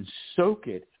can then soak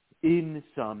it in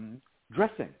some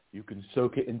dressing. You can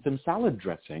soak it in some salad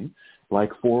dressing,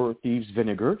 like 4 thieves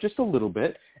vinegar, just a little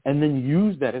bit, and then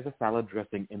use that as a salad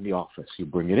dressing in the office. You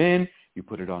bring it in, you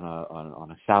put it on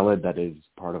a salad that is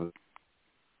part of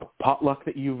a potluck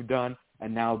that you've done,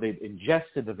 and now they've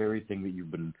ingested the very thing that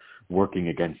you've been working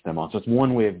against them on. So it's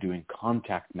one way of doing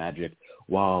contact magic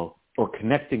or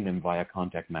connecting them via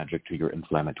contact magic to your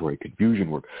inflammatory confusion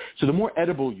work. So the more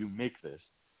edible you make this,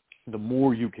 the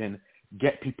more you can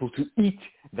get people to eat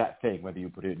that thing, whether you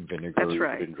put it in vinegar or you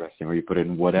put it in dressing or you put it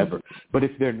in whatever. But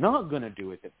if they're not going to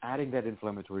do it, then adding that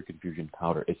inflammatory confusion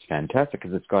powder is fantastic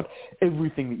because it's got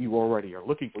everything that you already are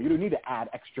looking for. You don't need to add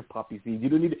extra poppy seeds. You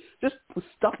don't need to just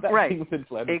stuff that thing with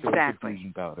inflammatory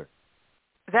confusion powder.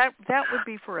 That would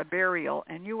be for a burial,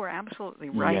 and you were absolutely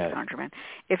right, ConjureMan.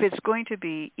 If it's going to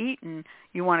be eaten,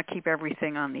 you want to keep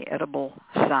everything on the edible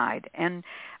side. And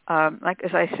like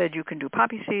as I said, you can do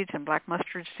poppy seeds and black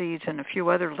mustard seeds and a few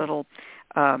other little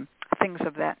things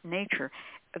of that nature.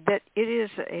 That it is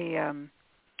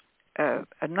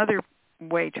another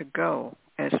way to go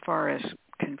as far as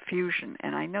confusion.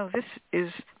 And I know this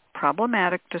is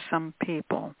problematic to some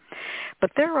people,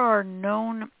 but there are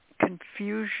known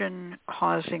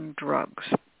confusion-causing drugs,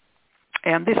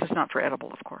 and this is not for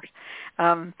edible, of course.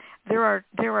 There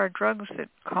are drugs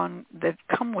that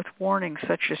come with warnings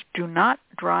such as "Do not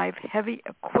drive heavy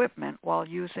equipment while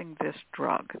using this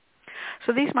drug."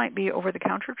 So these might be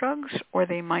over-the-counter drugs, or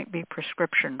they might be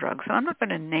prescription drugs. And I'm not going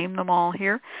to name them all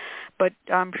here, but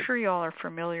I'm sure you all are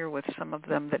familiar with some of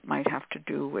them that might have to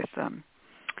do with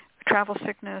travel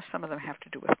sickness. Some of them have to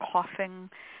do with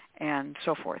coughing, and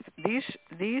so forth.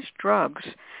 These drugs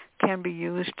can be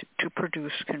used to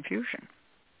produce confusion.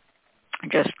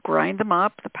 Just grind them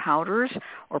up, the powders,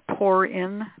 or pour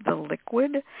in the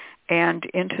liquid and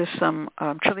into some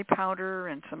chili powder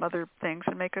and some other things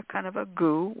and make a kind of a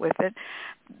goo with it.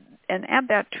 And add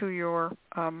that to your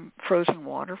frozen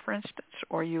water, for instance,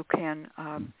 or you can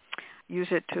use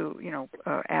it to,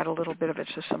 add a little bit of it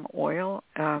to some oil,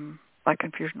 like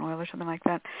infusion oil or something like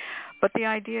that. But the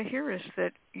idea here is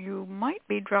that you might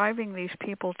be driving these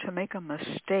people to make a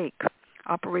mistake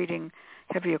operating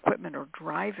heavy equipment or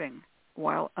driving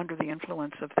while under the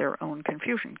influence of their own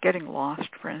confusion, getting lost,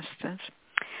 for instance.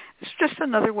 It's just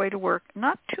another way to work.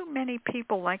 Not too many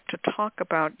people like to talk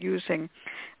about using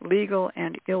legal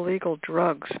and illegal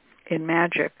drugs in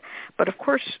magic. But of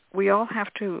course, we all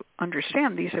have to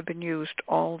understand these have been used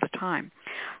all the time.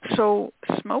 So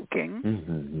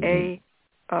smoking a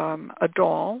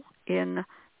doll in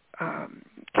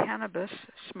cannabis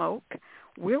smoke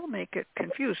will make it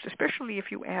confused, especially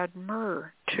if you add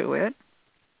myrrh to it.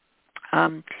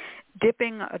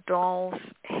 Dipping a doll's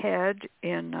head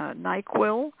in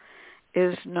NyQuil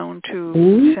is known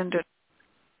to send it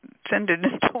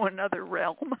into another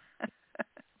realm.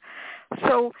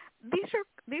 So these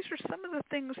are some of the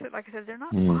things that, like I said, they're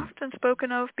not often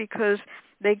spoken of because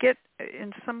they get,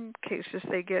 in some cases,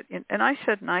 and I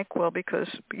said NyQuil because,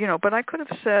 but I could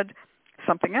have said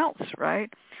something else,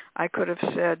 right? I could have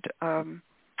said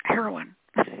heroin,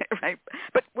 right?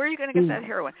 But where are you going to get that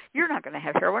heroin? You're not going to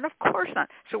have heroin, of course not.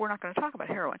 So we're not going to talk about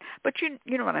heroin. But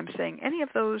you know what I'm saying. Any of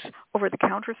those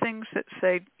over-the-counter things that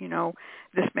say,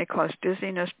 this may cause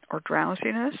dizziness or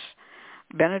drowsiness,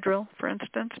 Benadryl, for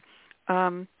instance,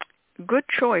 good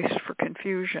choice for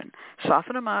confusion.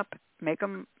 Soften them up, make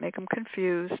them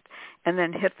confused, and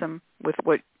then hit them with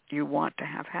what you want to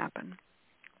have happen.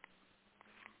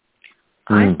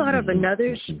 I thought of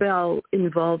another spell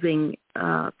involving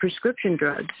prescription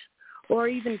drugs or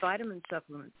even vitamin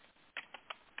supplements.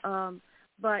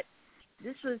 But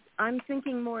I'm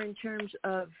thinking more in terms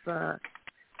of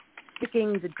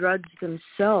picking the drugs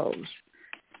themselves.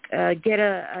 get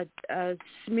a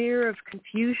smear of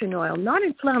confusion oil, not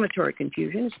inflammatory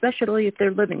confusion, especially if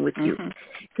they're living with you.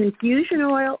 Confusion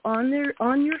oil on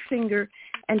your finger,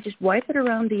 and just wipe it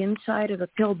around the inside of a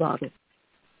pill bottle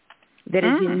that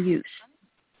is in use,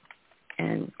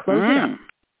 and close it up.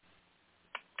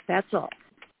 That's all.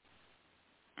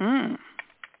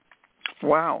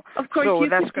 Wow. Of course, so you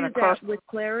that's could do that with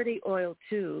clarity oil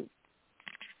too.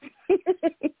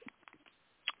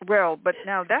 Well, but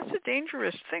now that's a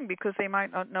dangerous thing because they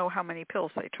might not know how many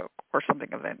pills they took or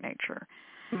something of that nature.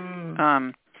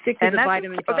 Stick to the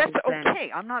vitamin bottles, that's then.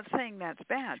 okay. I'm not saying that's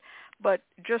bad, but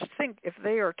just think if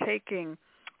they are taking,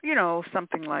 you know,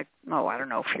 something like,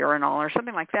 Furanol or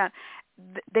something like that,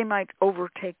 they might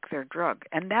overtake their drug,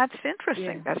 and that's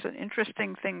interesting. Yeah. That's an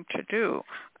interesting thing to do.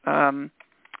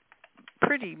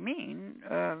 Pretty mean,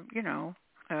 you know.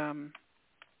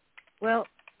 Well,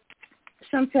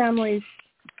 some families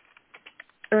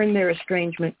earn their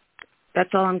estrangement.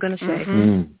 That's all I'm going to say.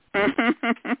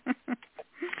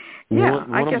 Yeah,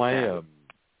 one of my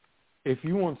if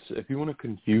you want to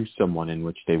confuse someone in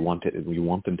which you want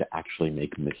them to actually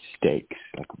make mistakes,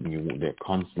 like they're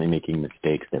constantly making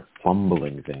mistakes, they're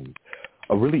fumbling things.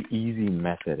 A really easy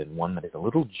method, and one that is a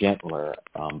little gentler,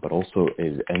 but also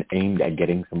is aimed at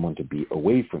getting someone to be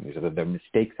away from you, so that their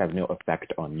mistakes have no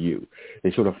effect on you.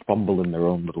 They sort of fumble in their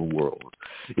own little world.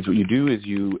 Is what you do is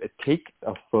you take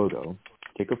a photo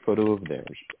of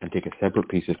theirs and take a separate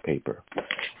piece of paper.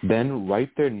 Then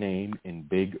write their name in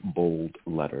big, bold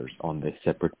letters on this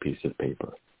separate piece of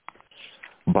paper.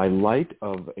 By light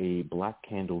of a black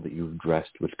candle that you've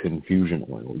dressed with confusion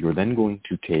oil, you're then going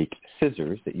to take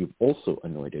scissors that you've also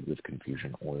anointed with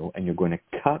confusion oil, and you're going to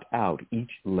cut out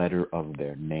each letter of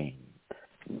their name.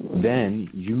 Then,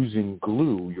 using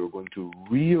glue, you're going to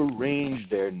rearrange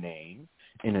their name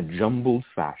in a jumbled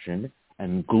fashion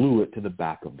and glue it to the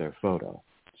back of their photo.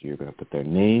 So you're going to put their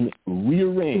name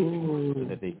rearranged so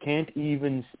that they can't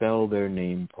even spell their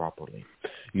name properly.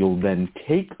 You'll then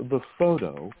take the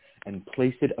photo and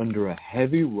place it under a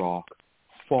heavy rock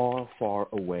far, far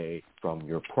away from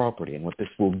your property. And what this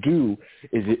will do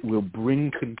is it will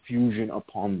bring confusion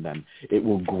upon them. It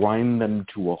will grind them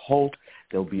to a halt.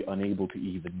 They'll be unable to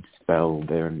even spell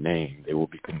their name. They will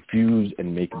be confused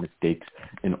and make mistakes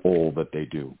in all that they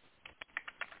do.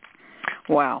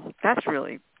 Wow, that's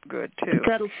really good, too.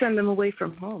 That'll send them away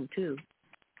from home, too.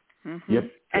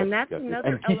 Yep. And that's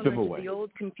another element of the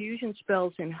old confusion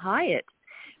spells in Hyatt.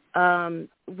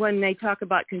 When they talk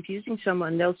about confusing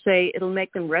someone, they'll say it'll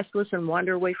make them restless and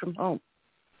wander away from home.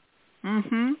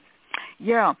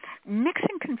 Yeah.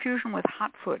 Mixing confusion with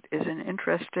hotfoot is an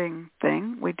interesting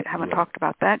thing. We haven't talked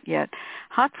about that yet.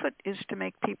 Hotfoot is to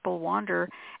make people wander,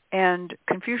 and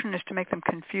confusion is to make them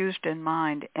confused in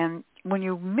mind. And when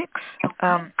you mix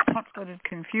hot-footed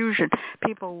confusion,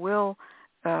 people will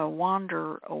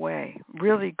wander away.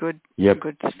 Really good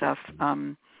stuff.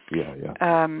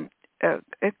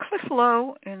 Cliff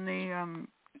Lowe in the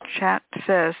chat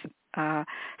says,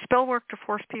 spell work to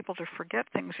force people to forget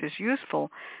things is useful,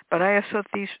 but I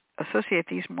associate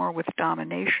these more with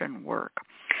domination work.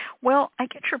 Well, I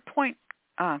get your point,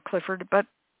 Clifford, but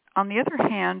on the other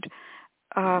hand,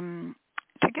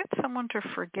 to get someone to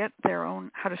forget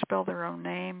how to spell their own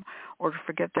name, or to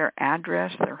forget their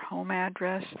address, their home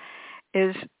address,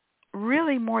 is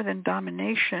really more than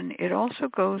domination. It also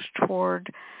goes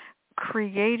toward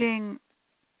creating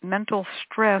mental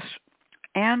stress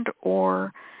and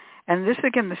this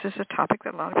is a topic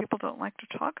that a lot of people don't like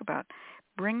to talk about,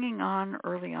 bringing on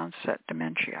early onset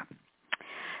dementia.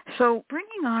 So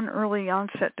bringing on early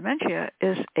onset dementia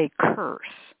is a curse,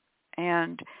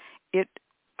 and it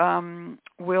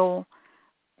will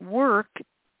work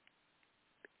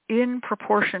in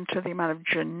proportion to the amount of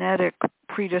genetic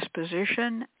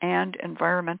predisposition and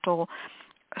environmental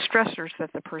stressors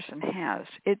that the person has.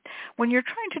 When you're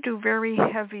trying to do very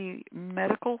heavy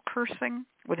medical cursing,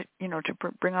 to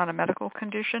bring on a medical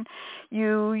condition,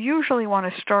 you usually want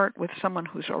to start with someone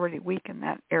who's already weak in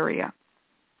that area.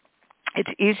 It's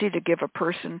easy to give a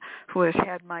person who has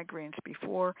had migraines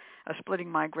before a splitting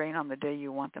migraine on the day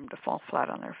you want them to fall flat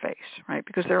on their face, right?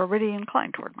 Because they're already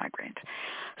inclined toward migraines.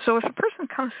 So if a person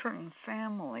comes from a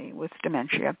family with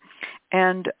dementia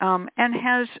and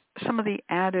has some of the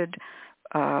added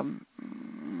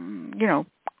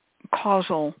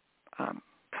causal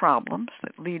problems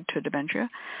that lead to dementia,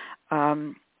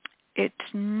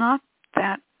 it's not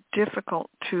that difficult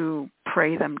to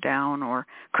pray them down or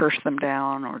curse them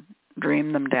down or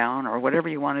dream them down or whatever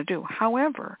you want to do.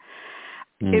 However,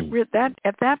 at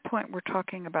that point we're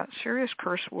talking about serious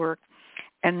curse work,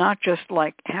 and not just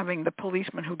like having the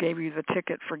policeman who gave you the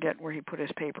ticket forget where he put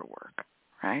his paperwork,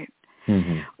 right?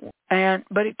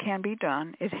 But it can be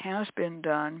done. It has been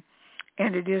done,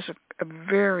 and it is a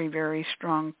very, very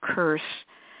strong curse.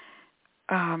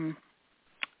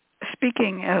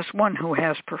 Speaking as one who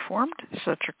has performed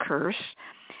such a curse,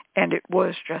 and it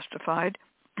was justified,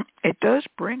 it does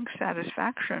bring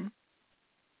satisfaction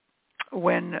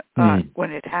when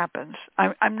it happens.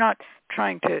 I'm not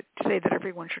trying to say that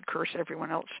everyone should curse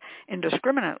everyone else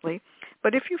indiscriminately,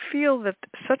 but if you feel that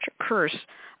such a curse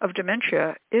of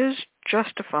dementia is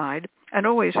justified, and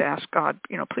always ask God,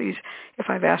 please, if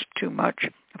I've asked too much,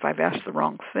 if I've asked the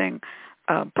wrong thing,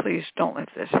 please don't let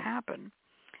this happen.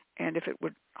 And if it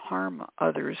would harm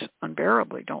others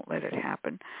unbearably, don't let it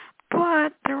happen.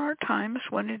 But there are times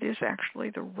when it is actually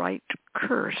the right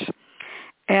curse.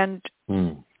 And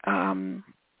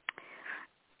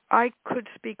I could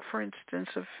speak, for instance,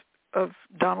 of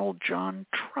Donald John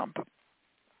Trump,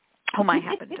 whom I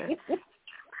happen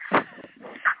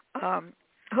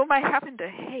to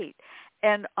hate,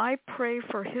 and I pray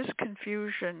for his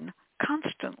confusion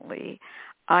constantly.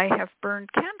 I have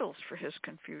burned candles for his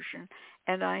confusion,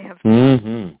 and I have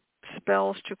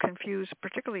spells to confuse,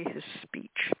 particularly his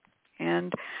speech.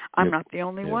 And I'm not the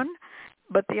only one,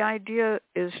 but the idea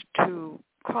is to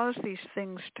cause these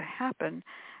things to happen,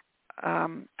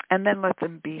 and then let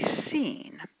them be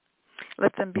seen.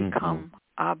 Let them become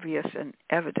obvious and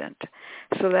evident.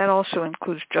 So that also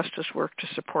includes justice work to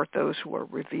support those who are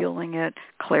revealing it,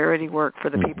 clarity work for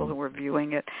the people who are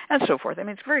viewing it, and so forth. I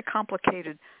mean, it's very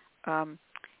complicated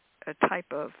a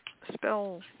type of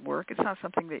spell work. It's not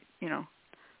something that,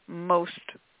 most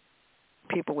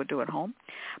people would do at home,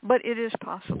 but it is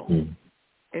possible.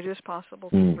 It is possible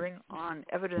to bring on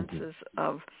evidences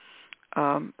of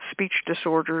speech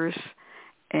disorders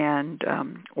and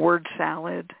word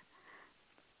salad.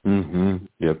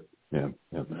 Yep.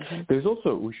 There's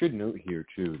also, we should note here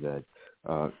too that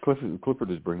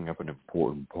Clifford is bringing up an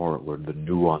important part where the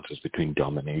nuances between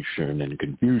domination and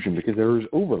confusion, because there is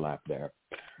overlap there.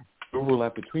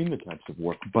 Overlap between the types of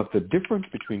work, but the difference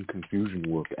between confusion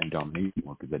work and domination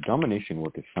work is that domination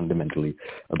work is fundamentally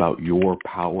about your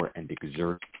power and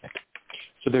exerting it.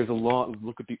 So there's a lot,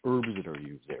 look at the herbs that are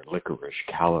used there, licorice,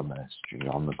 calamus,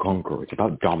 on the conqueror. It's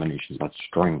about domination, it's about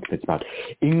strength, it's about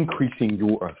increasing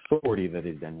your authority that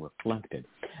is then reflected.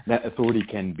 That authority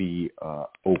can be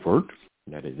overt,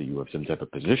 that is, you have some type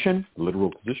of position,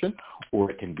 literal position,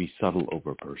 or it can be subtle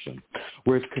over person.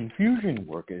 Whereas confusion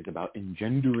work is about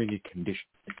engendering a condition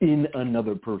in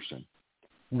another person,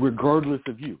 regardless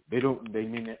of you. They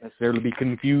may not necessarily be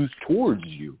confused towards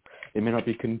you. They may not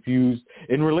be confused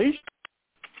in relation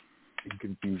to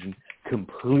confusion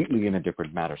completely in a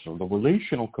different matter. So the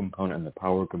relational component and the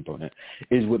power component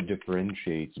is what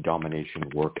differentiates domination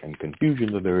work and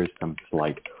confusion, though there is some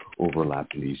slight overlap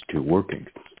in these two workings,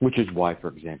 which is why, for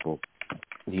example,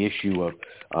 the issue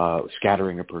of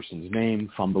scattering a person's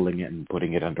name, fumbling it, and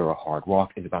putting it under a hard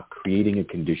rock is about creating a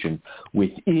condition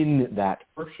within that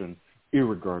person,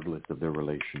 irregardless of their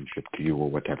relationship to you or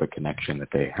what type of connection that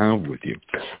they have with you.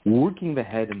 Working the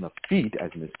head and the feet, as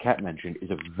Ms. Kat mentioned,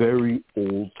 is a very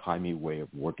old-timey way of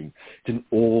working. It's an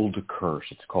old curse.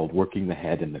 It's called working the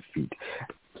head and the feet.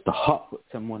 It's to hot-foot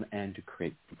someone and to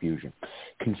create confusion.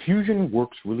 Confusion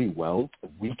works really well to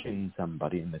weaken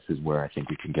somebody, and this is where I think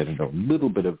we can get into a little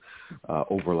bit of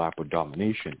overlap with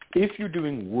domination. If you're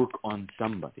doing work on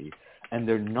somebody and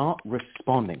they're not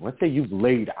responding, let's say you've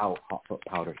laid out hot foot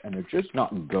powders and they're just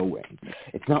not going,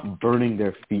 it's not burning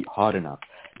their feet hot enough,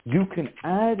 you can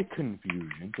add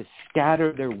confusion to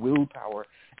scatter their willpower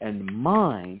and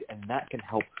mind, and that can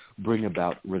help bring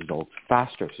about results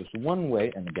faster. So it's one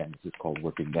way, and again, this is called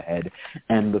working the head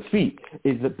and the feet,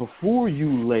 is that before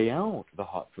you lay out the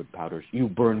hot foot powders, you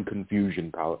burn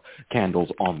confusion candles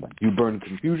on them. You burn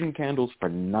confusion candles for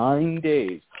 9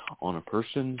 days on a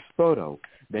person's photo.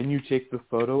 Then you take the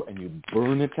photo and you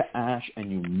burn it to ash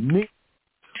and you mix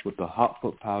with the hot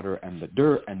foot powder and the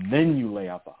dirt, and then you lay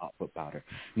out the hot foot powder.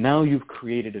 Now you've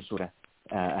created a sort of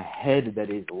a head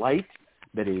that is light,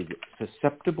 that is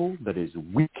susceptible, that is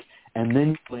weak, and then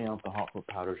you lay out the hot foot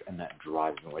powders and that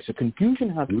drives them away. So confusion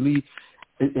has really,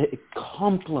 it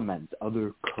complements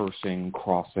other cursing,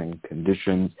 crossing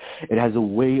conditions. It has a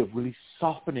way of really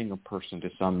softening a person to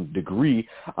some degree,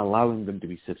 allowing them to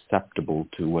be susceptible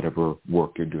to whatever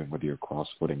work you're doing, whether you're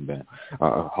cross-footing them,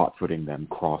 hot-footing them,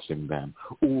 crossing them,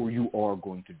 or you are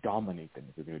going to dominate them.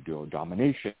 If you're going to do a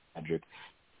domination magic,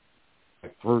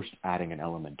 first adding an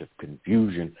element of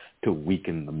confusion to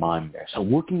weaken the mind there. So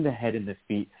working the head and the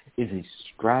feet is a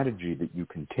strategy that you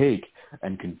can take,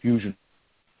 and confusion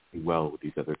well with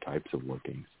these other types of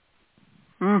workings.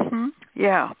 Mhm.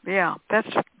 Yeah.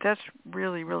 That's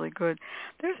really, really good.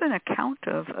 There's an account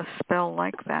of a spell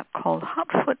like that called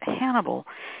Hotfoot Hannibal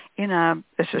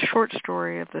it's a short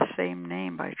story of the same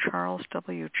name by Charles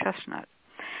W. Chestnut.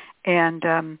 And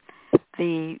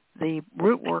the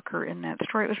root worker in that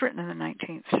story, it was written in the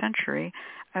 19th century.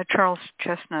 Charles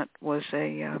Chestnut was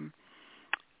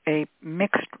a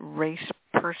mixed race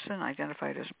person,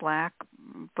 identified as black,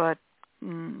 but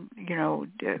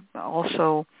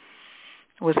also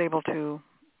was able to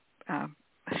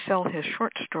sell his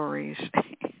short stories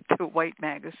to white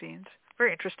magazines.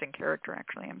 Very interesting character,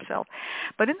 actually, himself.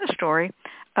 But in the story,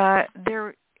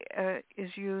 there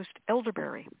is used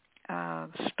elderberry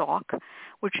stalk,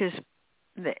 which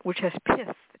has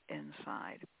pith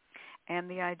inside. And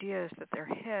the idea is that their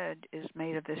head is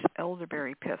made of this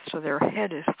elderberry pith, so their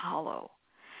head is hollow,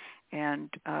 and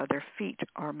their feet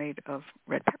are made of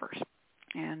red peppers.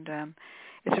 And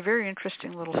it's a very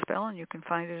interesting little spell, and you can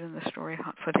find it in the story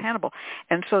Hotfoot Hannibal.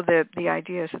 And so the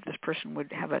idea is that this person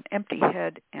would have an empty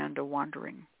head and a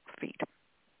wandering feet.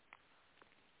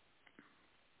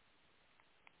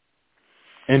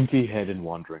 Empty head and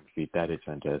wandering feet. That is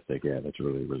fantastic. Yeah, that's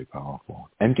really, really powerful.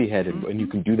 Empty head, and you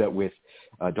can do that with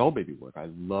doll baby work. I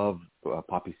love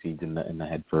poppy seeds in the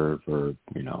head for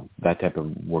that type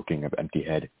of working of empty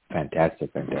head. Fantastic.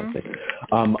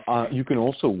 You can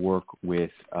also work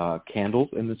with candles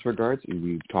in this regards.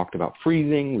 We've talked about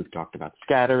freezing. We've talked about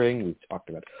scattering. We've talked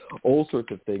about all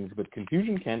sorts of things. But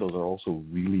confusion candles are also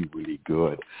really, really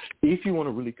good. If you want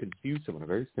to really confuse someone, a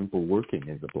very simple working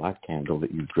is a black candle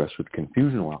that you dress with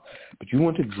confusion oil. But you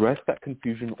want to dress that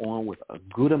confusion oil with a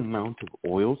good amount of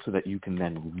oil so that you can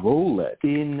then roll it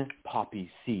in poppy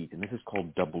seed. And this is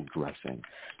called double dressing.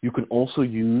 You can also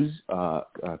use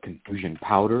confusion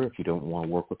powder if you don't want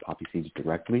to work with poppy seeds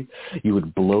directly. You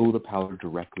would blow the powder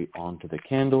directly onto the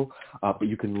candle, but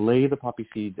you can lay the poppy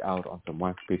seeds out on some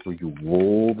wax paper. You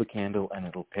roll the candle and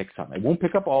it'll pick some. It won't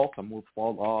pick up all. Some will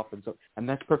fall off, and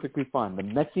that's perfectly fine. The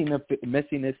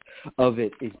messiness of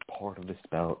it is part of the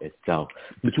spell itself.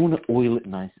 But you want to oil it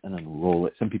nice and then roll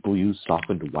it. Some people use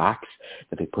softened wax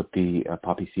that they put the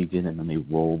poppy seeds in and then they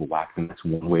roll the wax, and that's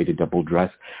one way to double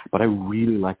dress. But I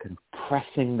really like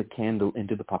compressing the candle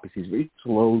into the poppy seeds, very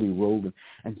slowly roll them,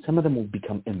 and some of them will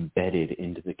become embedded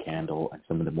into the candle and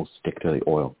some of them will stick to the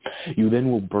oil. You then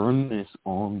will burn this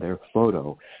on their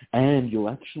photo, and you'll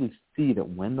actually see that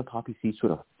when the poppy seeds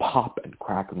sort of pop and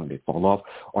crack and when they fall off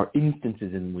are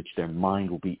instances in which their mind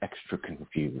will be extra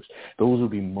confused. Those will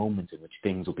be moments in which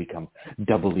things will become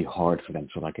doubly hard for them.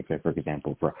 So like if they, for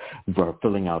example, for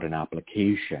filling out an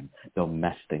application, they'll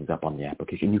mess things up on the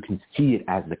application. You can see it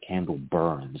as the candle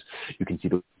burns. You can see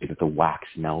the way that the wax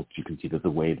melts. You can see the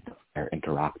way that the fire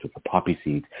interacts with the poppy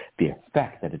seeds, the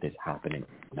effect that it is happening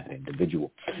on that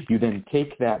individual. You then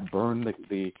take that, burn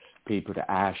the paper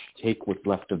to ash, take what's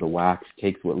left of the wax,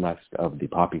 take what's left of the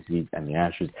poppy seeds and the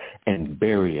ashes, and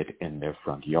bury it in their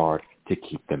front yard to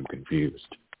keep them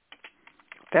confused.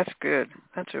 That's good.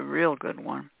 That's a real good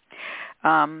one.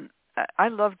 I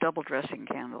love double dressing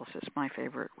candles. It's my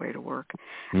favorite way to work.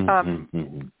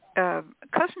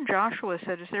 Cousin Joshua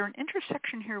said, is there an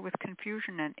intersection here with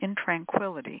confusion and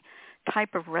intranquility,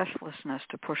 type of restlessness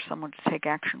to push someone to take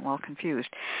action while confused?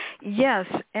 Yes,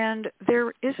 and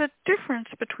there is a difference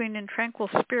between intranquil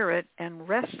spirit and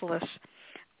restless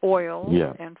oil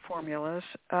and formulas.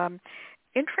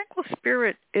 Intranquil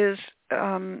spirit is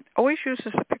always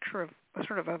uses a picture of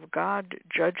God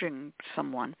judging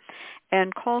someone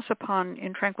and calls upon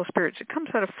intranquil spirits. It comes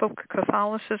out of folk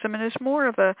Catholicism and is more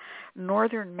of a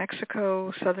northern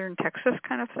Mexico, southern Texas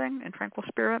kind of thing, intranquil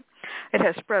spirit. It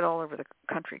has spread all over the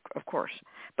country, of course,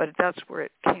 but that's where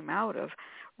it came out of.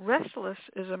 Restless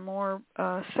is a more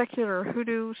secular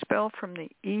hoodoo spell from the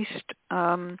East,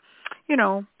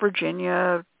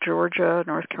 Virginia, Georgia,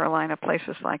 North Carolina,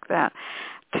 places like that.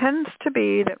 Tends to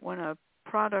be that when a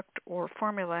product or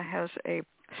formula has a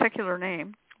secular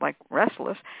name, like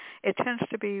restless, it tends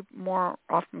to be more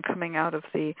often coming out of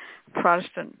the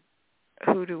Protestant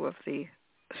hoodoo of the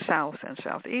South and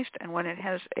Southeast, and when it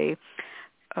has a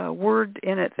word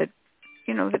in it that,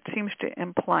 that seems to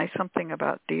imply something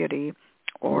about deity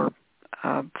or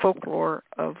folklore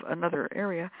of another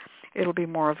area, it'll be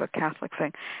more of a Catholic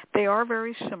thing. They are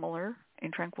very similar,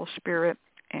 intranquil spirit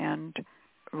and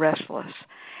restless.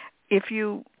 If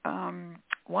you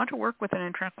want to work with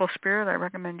an intranquil spirit, I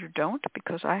recommend you don't,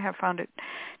 because I have found it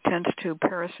tends to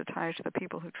parasitize the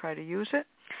people who try to use it.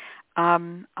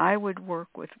 I would work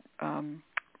with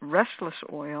restless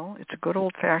oil. It's a good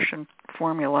old-fashioned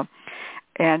formula,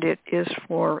 and it is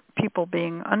for people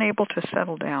being unable to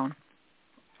settle down.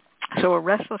 So a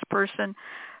restless person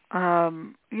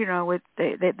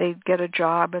they get a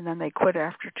job and then they quit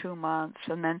after 2 months,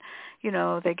 and then,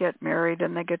 they get married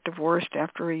and they get divorced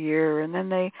after a year, and then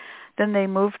they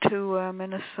move to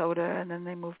Minnesota, and then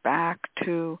they move back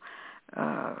to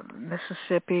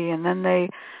Mississippi, and then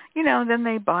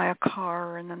they buy a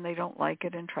car, and then they don't like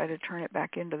it and try to turn it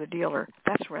back into the dealer.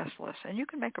 That's restless. And you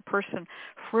can make a person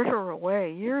fritter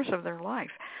away years of their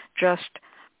life just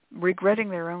regretting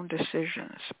their own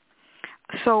decisions.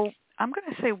 So I'm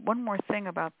going to say one more thing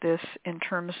about this in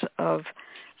terms of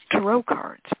tarot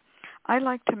cards. I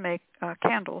like to make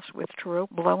candles with tarot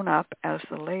blown up as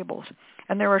the labels.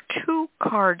 And there are 2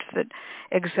 cards that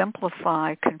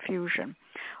exemplify confusion.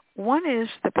 One is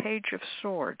the Page of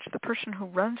Swords, the person who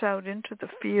runs out into the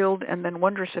field and then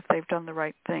wonders if they've done the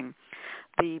right thing.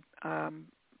 The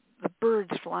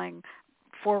birds flying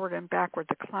forward and backward,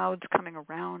 the clouds coming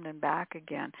around and back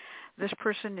again. This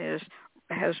person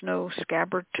has no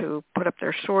scabbard to put up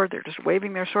their sword. They're just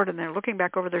waving their sword, and they're looking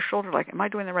back over their shoulder like, am I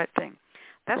doing the right thing?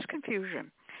 That's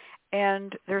confusion.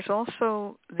 And there's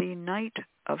also the Knight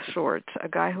of Swords, a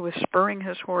guy who is spurring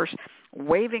his horse,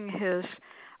 waving his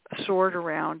sword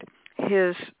around,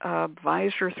 his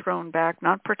visor thrown back,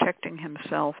 not protecting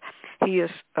himself. He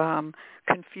is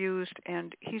confused,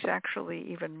 and he's actually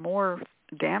even more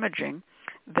damaging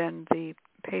than the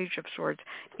Page of Swords.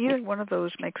 Either one of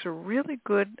those makes a really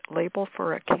good label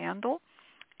for a candle,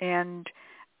 and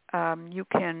you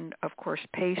can, of course,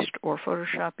 paste or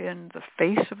Photoshop in the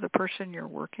face of the person you're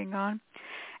working on,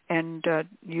 and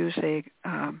use a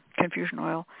confusion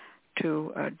oil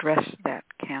to dress that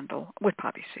candle with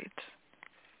poppy seeds.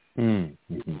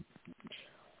 Mm-hmm.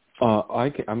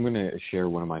 I'm going to share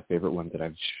one of my favorite ones that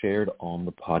I've shared on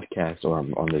the podcast or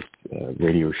on this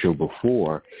radio show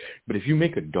before. But if you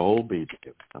make a doll baby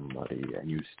of somebody and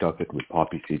you stuff it with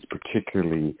poppy seeds,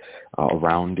 particularly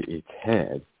around its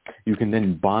head, you can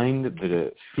then bind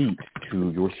the feet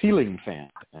to your ceiling fan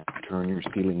and turn your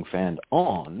ceiling fan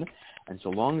on. And so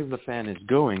long as the fan is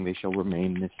going, they shall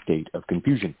remain in a state of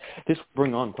confusion. This will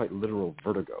bring on quite literal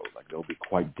vertigo. Like they'll be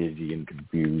quite dizzy and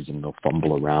confused, and they'll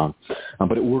fumble around.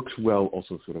 But it works well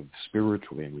also sort of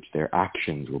spiritually, in which their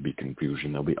actions will be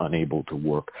confusion. They'll be unable to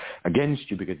work against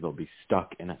you because they'll be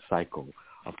stuck in a cycle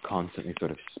of constantly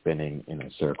sort of spinning in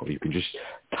a circle. You can just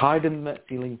tie them to that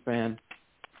ceiling fan,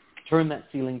 turn that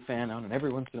ceiling fan on, and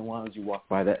every once in a while as you walk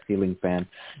by that ceiling fan,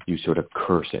 you sort of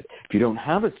curse it. If you don't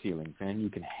have a ceiling fan, you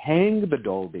can hang the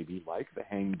doll baby like the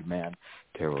Hanged Man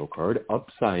tarot card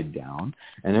upside down,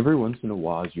 and every once in a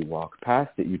while as you walk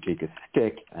past it, you take a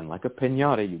stick, and like a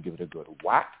piñata, you give it a good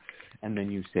whack, and then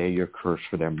you say your curse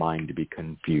for their mind to be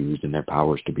confused and their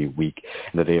powers to be weak,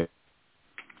 and that they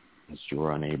you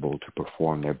are unable to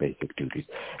perform their basic duties.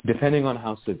 Depending on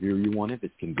how severe you want it,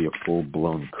 it can be a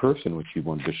full-blown curse in which you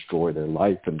want to destroy their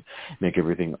life and make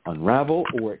everything unravel,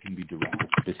 or it can be directed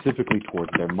specifically towards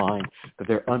their mind that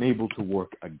they're unable to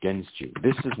work against you.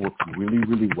 This has worked really,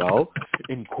 really well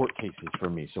in court cases for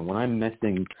me. So when I'm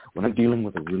dealing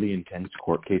with a really intense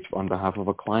court case on behalf of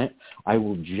a client, I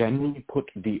will generally put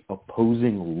the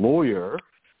opposing lawyer,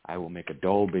 I will make a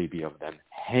doll baby of them,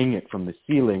 hang it from the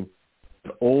ceiling.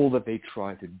 All that they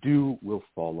try to do will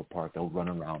fall apart. They'll run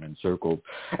around in circles.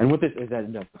 And what this is,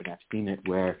 and I've seen it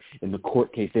where in the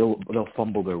court case they'll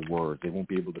fumble their words. They won't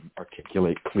be able to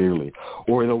articulate clearly,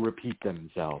 or they'll repeat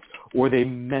themselves, or they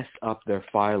mess up their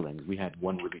filings. We had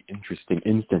one really interesting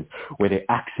instance where they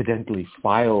accidentally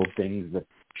filed things that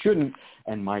shouldn't,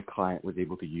 and my client was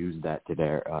able to use that to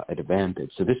their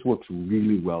advantage. So this works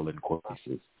really well in court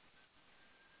cases.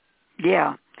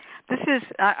 Yeah.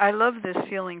 I love this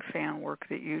ceiling fan work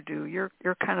that you do. You're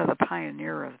kind of the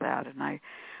pioneer of that, and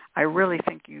I really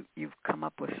think you've come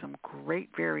up with some great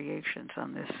variations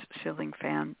on this ceiling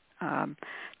fan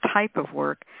type of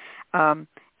work. And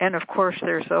of course,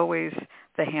 there's always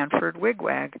the Hanford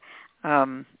wigwag,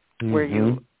 where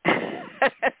you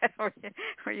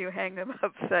where you hang them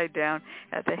upside down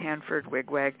at the Hanford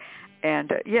wigwag.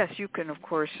 And yes, you can, of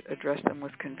course, address them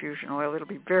with confusion oil. It'll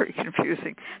be very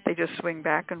confusing. They just swing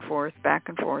back and forth, back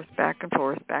and forth, back and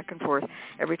forth, back and forth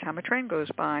every time a train goes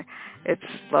by. It's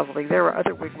lovely. There are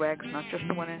other wigwags, not just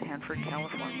the one in Hanford,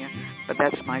 California, but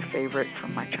that's my favorite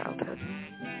from my childhood.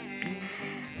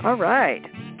 All right.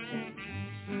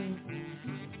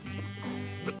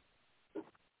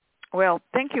 Well,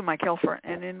 thank you, Michaele, for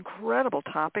an incredible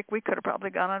topic. We could have probably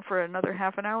gone on for another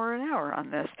half an hour on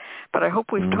this, but I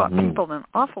hope we've taught people an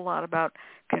awful lot about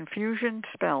confusion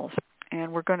spells.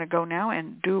 And we're going to go now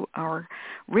and do our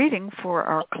reading for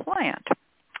our client.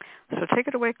 So take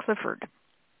it away, Clifford.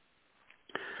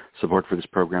 Support for this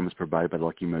program is provided by the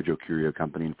Lucky Mojo Curio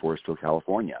Company in Forestville,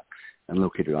 California, and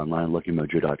located online at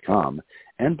luckymojo.com,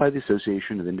 and by the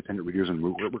Association of Independent Readers and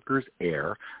Rootworkers,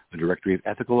 AIR, a directory of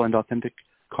ethical and authentic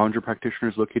conjure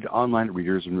practitioners located online at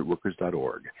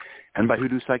readersandrootworkers.org, and by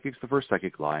Hoodoo Psychics, the first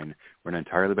psychic line, run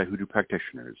entirely by Hoodoo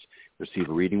practitioners. Receive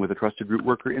a reading with a trusted root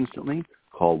worker instantly.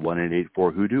 Call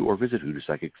 1-884-HOODOO or visit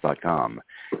hoodoopsychics.com.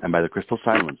 And by the Crystal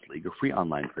Silence League, a free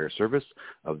online prayer service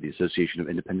of the Association of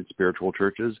Independent Spiritual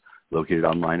Churches, located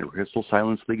online at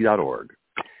crystalsilenceleague.org.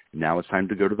 Now it's time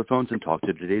to go to the phones and talk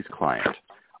to today's client.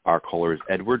 Our caller is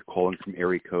Edward, calling from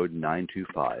area code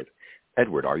 925.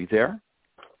 Edward, are you there?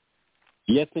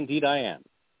 Yes, indeed, I am.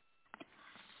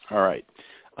 All right.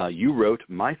 You wrote,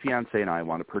 my fiance and I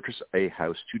want to purchase a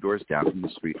house 2 doors down from the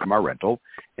street from our rental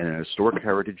in an historic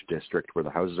heritage district where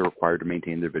the houses are required to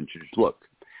maintain their vintage look.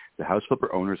 The house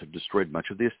flipper owners have destroyed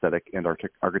much of the aesthetic and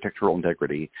architectural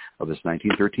integrity of this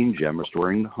 1913 gem.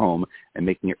 Restoring the home and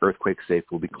making it earthquake safe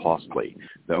will be costly.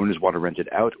 The owners want to rent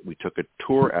it out. We took a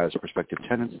tour as prospective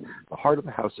tenants. The heart of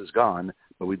the house is gone,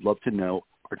 but we'd love to know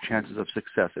our chances of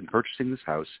success in purchasing this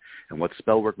house and what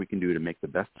spell work we can do to make the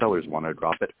best sellers want to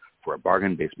drop it for a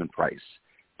bargain basement price.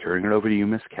 Turning it over to you,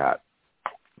 Miss Cat.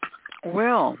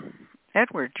 Well,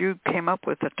 Edward, you came up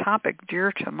with a topic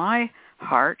dear to my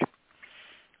heart.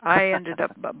 I ended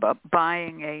up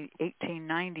buying a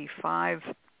 1895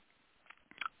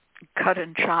 cut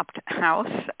and chopped house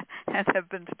and have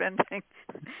been spending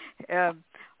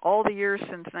all the years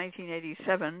since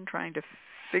 1987 trying to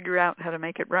figure out how to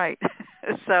make it right.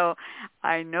 So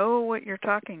I know what you're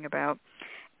talking about.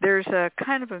 There's a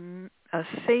kind of a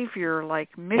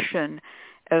savior-like mission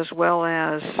as well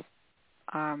as,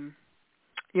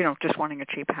 just wanting a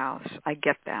cheap house. I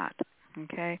get that,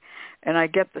 okay? And I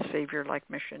get the savior-like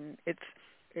mission.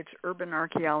 It's urban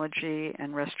archaeology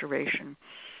and restoration.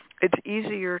 It's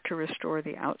easier to restore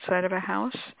the outside of a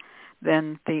house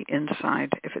than the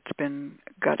inside if it's been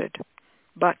gutted.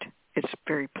 But it's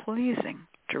very pleasing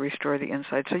to restore the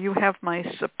inside. So you have my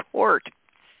support,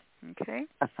 okay?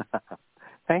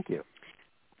 Thank you.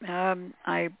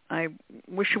 I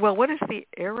wish you well. What is the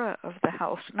era of the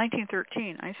house?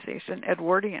 1913, I see. It's an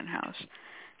Edwardian house.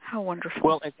 How wonderful.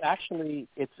 Well, it's actually,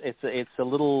 it's a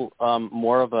little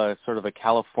more of a sort of a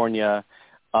California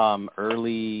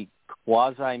early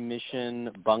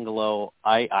quasi-mission bungalow.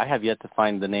 I have yet to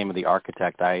find the name of the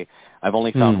architect. I've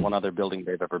only found one other building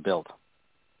they've ever built.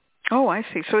 Oh, I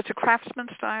see. So it's a craftsman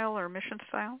style or mission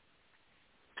style?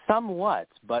 Somewhat,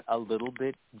 but a little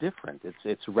bit different.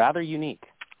 It's rather unique.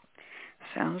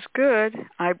 Sounds good.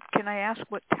 Can I ask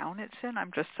what town it's in?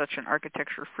 I'm just such an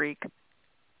architecture freak.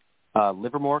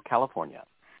 Livermore, California.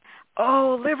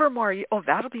 Oh, Livermore. Oh,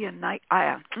 that'll be a nice.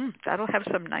 That'll have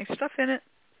some nice stuff in it.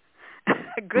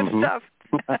 Good stuff.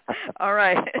 All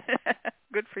right.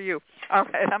 Good for you. All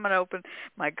right. I'm going to open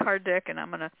my card deck, and I'm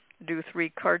going to do 3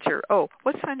 cards here. Oh,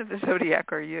 what sign of the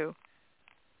zodiac are you?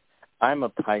 I'm a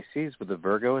Pisces with a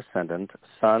Virgo ascendant,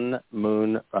 Sun,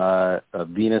 Moon,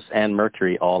 Venus, and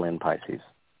Mercury all in Pisces.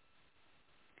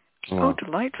 Oh,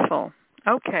 delightful.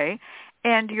 Okay.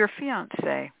 And your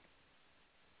fiancée?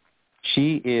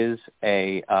 She is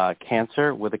a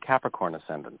Cancer with a Capricorn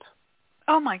ascendant.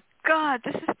 Oh, my God.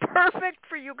 This is perfect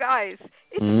for you guys.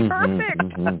 It's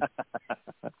perfect.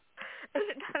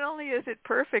 Not only is it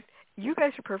perfect, you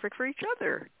guys are perfect for each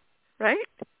other, right?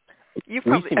 You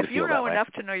probably, if you know enough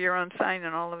to know your own sign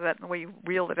and all of that, and the way you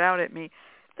reeled it out at me,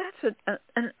 that's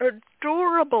an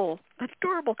adorable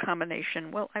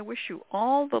combination. Well, I wish you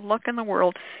all the luck in the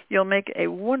world. You'll make a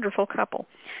wonderful couple.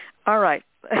 All right.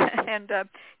 And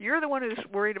you're the one who's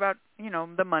worried about,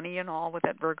 the money and all with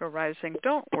that Virgo rising.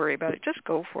 Don't worry about it. Just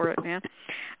go for it,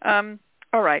 man.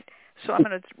 All right. So I'm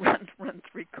going to run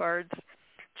 3 cards.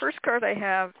 First card I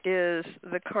have is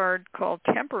the card called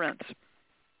Temperance.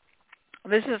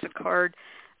 This is a card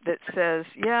that says,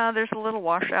 there's a little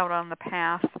washout on the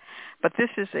path, but this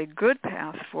is a good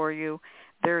path for you.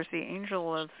 There's the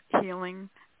angel of healing.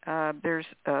 There's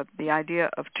the idea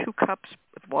of 2 cups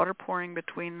with water pouring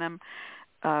between them.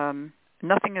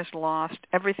 Nothing is lost.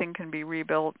 Everything can be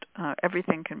rebuilt.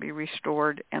 Everything can be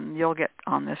restored, and you'll get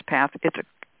on this path. It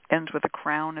ends with a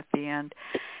crown at the end.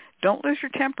 Don't lose your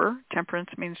temper. Temperance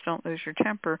means don't lose your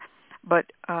temper. But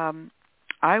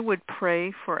I would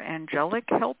pray for angelic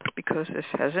help because this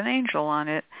has an angel on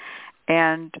it,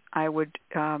 and I would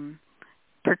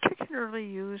particularly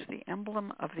use the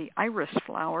emblem of the iris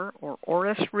flower or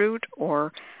orris root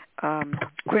or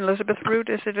Queen Elizabeth root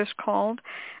as it is called.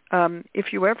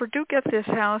 If you ever do get this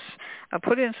house,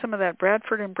 put in some of that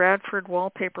Bradford and Bradford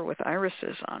wallpaper with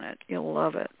irises on it. You'll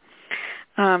love it.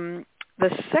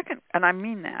 The second, and I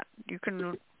mean that, you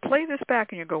can play this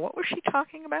back and you go, what was she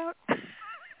talking about?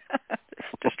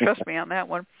 Just trust me on that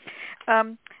one.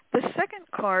 The second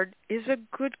card is a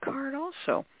good card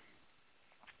also.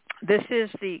 This is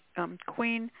the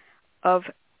Queen of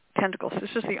Pentacles.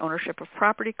 This is the ownership of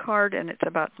property card, and it's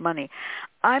about money.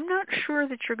 I'm not sure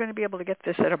that you're going to be able to get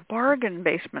this at a bargain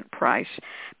basement price,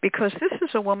 because this is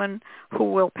a woman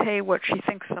who will pay what she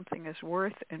thinks something is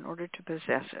worth in order to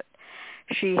possess it.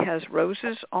 She has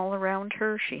roses all around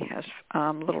her. She has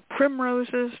little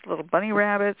primroses, little bunny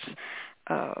rabbits,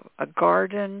 a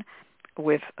garden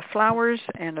with flowers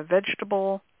and a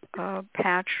vegetable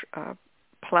patch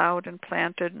plowed and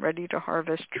planted and ready to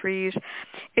harvest trees.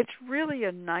 It's really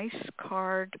a nice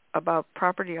card about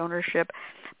property ownership,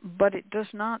 but it does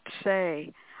not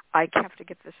say, I have to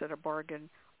get this at a bargain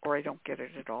or I don't get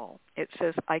it at all. It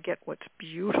says, I get what's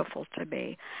beautiful to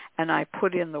me, and I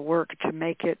put in the work to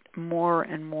make it more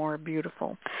and more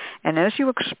beautiful. And as you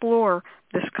explore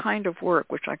this kind of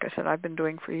work, which, like I said, I've been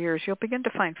doing for years, you'll begin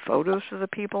to find photos of the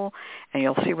people, and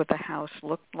you'll see what the house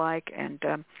looked like, and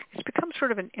it's become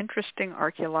sort of an interesting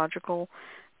archaeological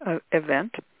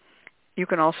event. You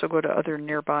can also go to other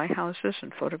nearby houses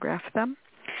and photograph them.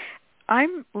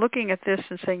 I'm looking at this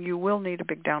and saying you will need a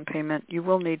big down payment. You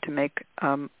will need to make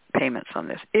payments on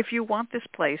this. If you want this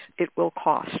place, it will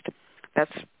cost.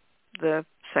 That's the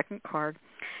second card.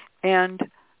 And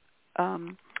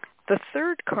the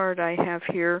third card I have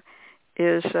here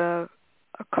is a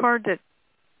card that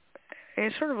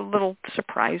is sort of a little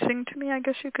surprising to me, I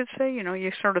guess you could say. You know,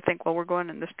 you sort of think, well, we're going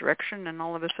in this direction, and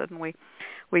all of a sudden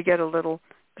we get a little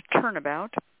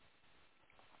turnabout.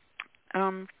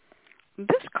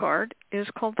 This card is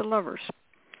called the Lovers,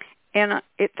 and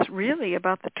it's really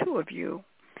about the two of you,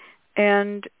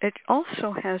 and it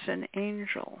also has an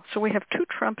angel. So we have two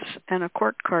trumps and a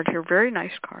court card here, very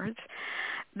nice cards.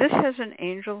 This has an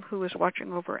angel who is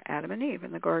watching over Adam and Eve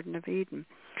in the Garden of Eden,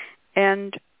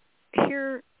 and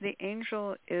here the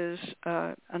angel is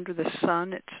under the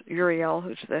sun. It's Uriel,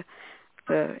 who's the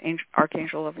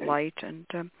archangel of light, and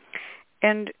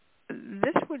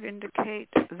this would indicate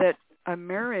that a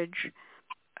marriage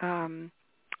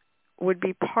would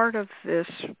be part of this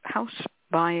house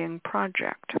buying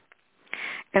project.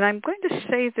 And I'm going to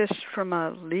say this from a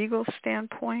legal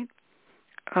standpoint.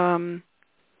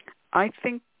 I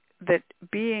think that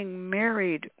being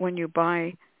married when you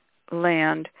buy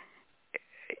land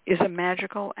is a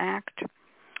magical act,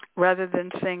 rather than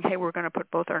saying, hey, we're going to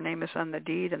put both our names on the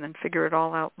deed and then figure it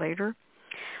all out later.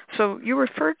 So you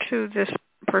refer to this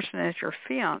person as your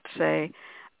fiancé.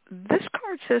 This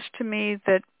card says to me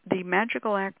that the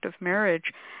magical act of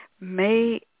marriage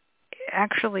may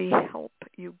actually help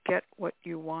you get what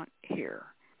you want here.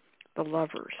 The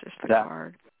Lovers is the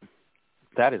card.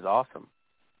 That is awesome.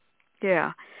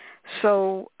 Yeah.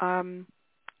 So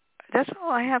that's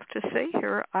all I have to say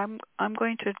here. I'm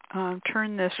going to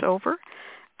turn this over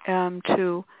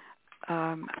to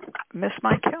Miss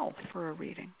Michaele for a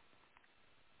reading.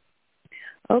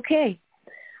 Okay.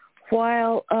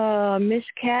 While Miss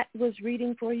Cat was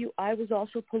reading for you, I was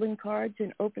also pulling cards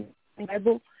and opening the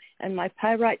Bible, and my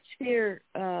pyrite sphere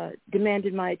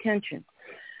demanded my attention.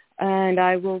 And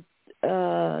I will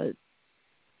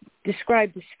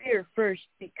describe the sphere first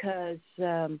because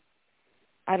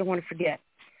I don't want to forget.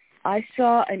 I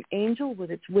saw an angel with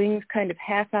its wings kind of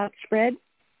half outspread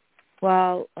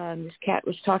while Miss Cat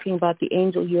was talking about the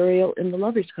angel Uriel in the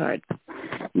Lover's card.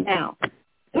 Now,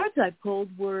 the cards I pulled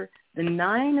were the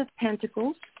Nine of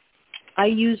Pentacles. I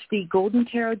used the Golden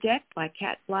Tarot deck by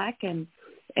Cat Black, and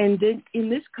then in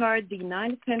this card, the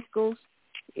Nine of Pentacles,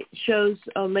 it shows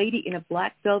a lady in a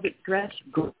black velvet dress.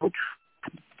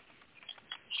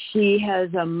 She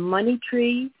has a money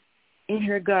tree in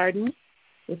her garden.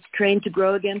 It's trained to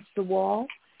grow against the wall.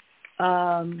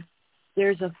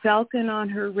 There's a falcon on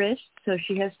her wrist, so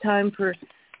she has time for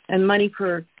and money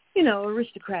for,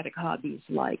 aristocratic hobbies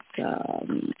like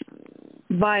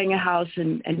buying a house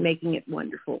and making it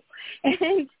wonderful.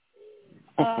 And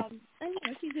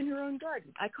she's in her own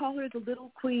garden. I call her the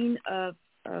little queen of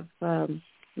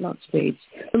not spades,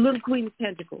 the little queen of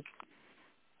pentacles.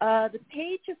 The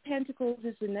Page of Pentacles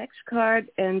is the next card,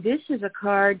 and this is a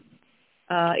card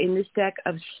in this deck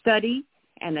of study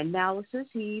and analysis.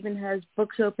 He even has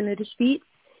books open at his feet.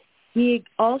 He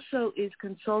also is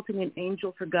consulting an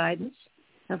angel for guidance.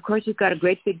 And of course, he's got a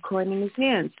great big coin in his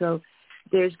hand, so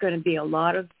there's going to be you're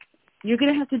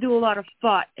going to have to do a lot of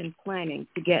thought and planning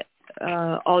to get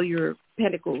all your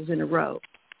pentacles in a row.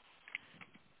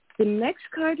 The next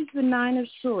card is the Nine of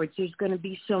Swords. There's going to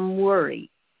be some worry.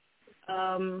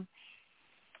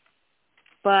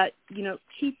 But,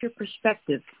 keep your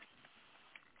perspective.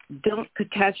 Don't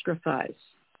catastrophize,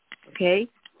 okay?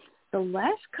 the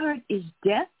last card is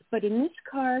death, but in this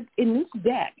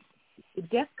deck, the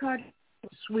death card is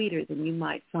sweeter than you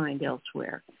might find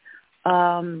elsewhere.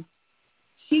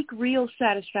 Seek real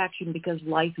satisfaction because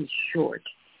life is short.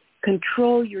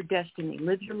 Control your destiny.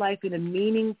 Live your life in a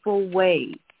meaningful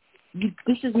way.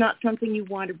 This is not something you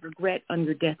want to regret on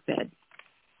your deathbed.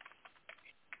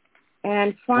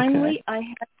 And finally, I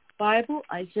have the Bible,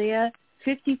 Isaiah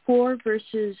 54,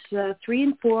 verses 3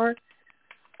 and 4.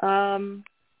 Thou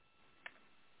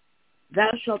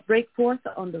shalt break forth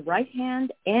on the right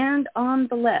hand and on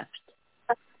the left.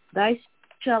 Thy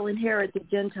shall inherit the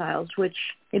Gentiles, which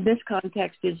in this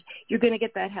context is you're going to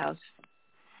get that house.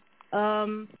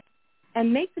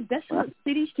 And make the desolate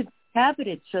cities to be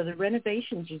inhabited, so the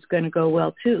renovations is going to go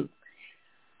well too.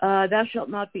 Thou shalt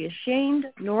not be ashamed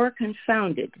nor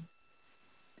confounded.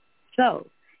 So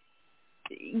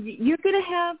you're going to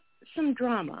have some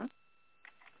drama.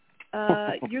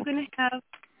 You're going to have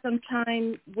some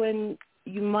time when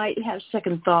you might have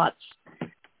second thoughts,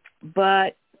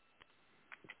 but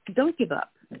don't give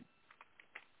up.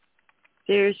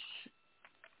 This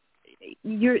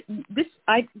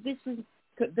is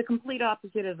the complete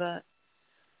opposite of our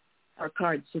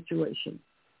card situation.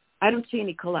 I don't see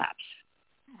any collapse.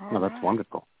 No, that's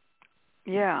wonderful.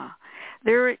 Yeah.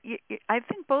 I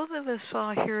think both of us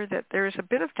saw here that there's a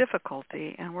bit of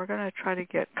difficulty, and we're going to try to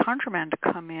get ConjureMan to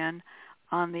come in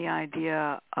on the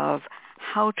idea of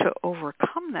how to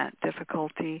overcome that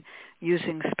difficulty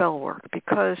using spell work,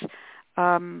 because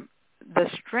the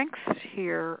strengths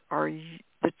here are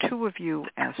the two of you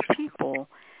as people.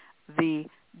 The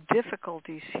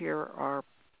difficulties here are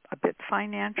a bit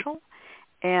financial,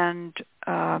 and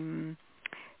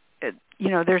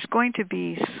there's going to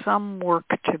be some work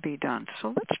to be done. So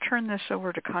let's turn this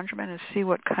over to ConjureMan and see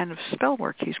what kind of spell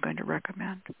work he's going to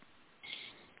recommend.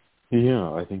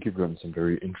 Yeah, I think you've gotten some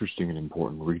very interesting and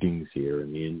important readings here,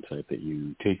 and the insight that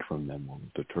you take from them will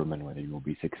determine whether you will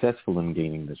be successful in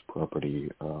gaining this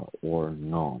property or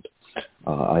not.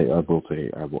 I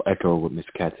will echo what Ms.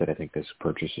 Kat said. I think this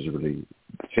purchase is really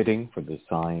fitting for the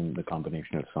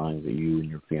combination of signs that you and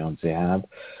your fiance have,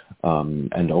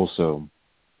 and also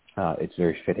it's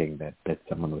very fitting that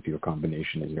someone with your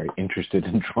combination is very interested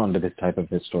and drawn to this type of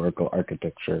historical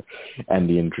architecture and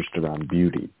the interest around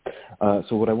beauty.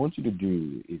 So what I want you to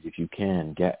do is, if you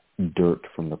can, get dirt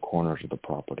from the corners of the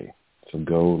property. So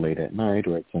go late at night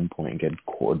or at some point and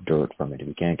get dirt from it. If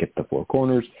you can't get the four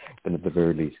corners, then at the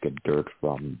very least get dirt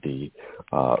from the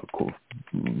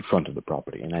front of the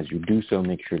property. And as you do so,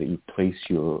 make sure that you place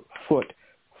your foot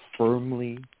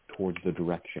firmly towards the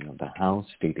direction of the house,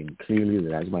 stating clearly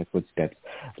that as my footsteps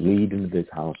lead into this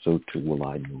house, so too will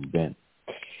I move in.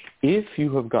 If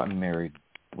you have gotten married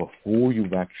before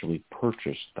you've actually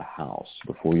purchased the house,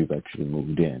 before you've actually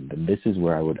moved in, then this is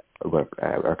where I would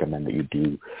recommend that you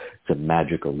do some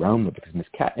magic around it, because Ms.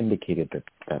 Kat indicated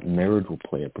that marriage will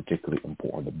play a particularly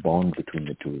important, the bond between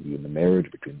the two of you and the marriage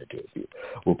between the two of you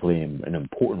will play an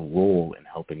important role in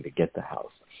helping to get the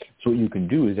house. So what you can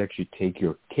do is actually take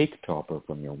your cake topper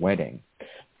from your wedding,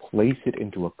 place it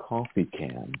into a coffee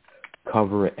can,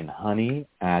 cover it in honey,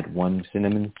 add 1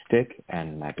 cinnamon stick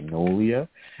and magnolia,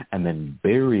 and then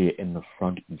bury it in the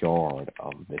front yard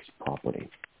of this property.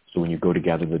 So when you go to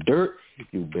gather the dirt,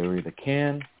 you bury the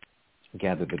can,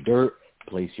 gather the dirt,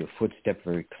 place your footstep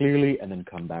very clearly, and then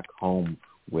come back home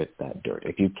with that dirt.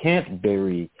 If you can't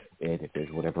bury it, if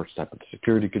there's whatever type of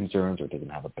security concerns, or it doesn't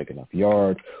have a big enough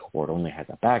yard, or it only has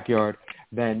a backyard,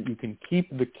 then you can keep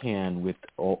the can with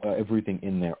everything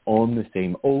in there on the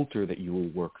same altar that you will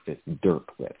work this dirt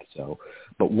with.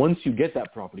 But once you get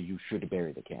that property, you should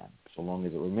bury the can. So long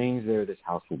as it remains there, this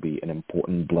house will be an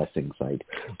important blessing site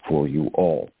for you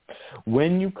all.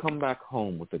 When you come back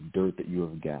home with the dirt that you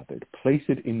have gathered, place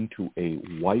it into a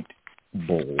white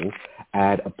bowl,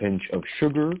 add a pinch of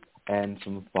sugar and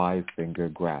some 5-finger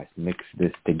grass. Mix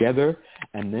this together,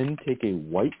 and then take a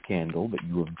white candle that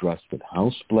you have dressed with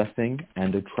house blessing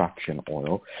and attraction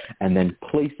oil, and then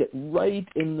place it right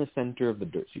in the center of the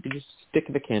dirt. So you can just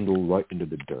stick the candle right into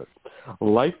the dirt.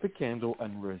 Light the candle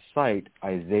and recite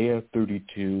Isaiah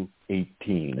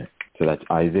 32:18. So that's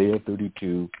Isaiah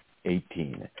 32:18.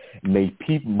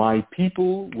 My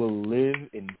people will live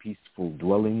in peaceful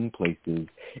dwelling places,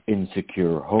 in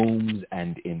secure homes,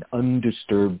 and in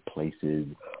undisturbed places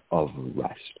of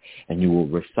rest. And you will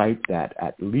recite that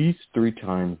at least 3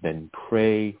 times, then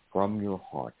pray from your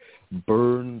heart.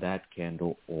 Burn that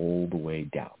candle all the way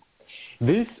down.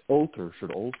 This altar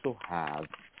should also have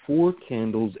 4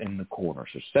 candles in the corner.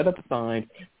 So set aside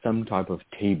some type of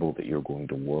table that you're going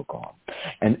to work on.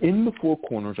 And in the 4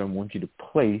 corners, I want you to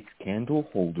place candle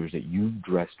holders that you've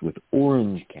dressed with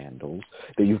orange candles,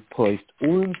 that you've placed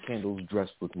orange candles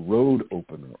dressed with road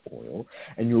opener oil,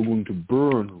 and you're going to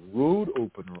burn road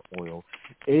opener oil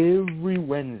every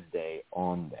Wednesday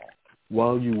on there,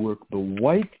 while you work the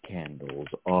white candles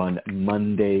on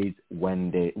Mondays,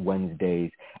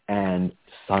 Wednesdays, and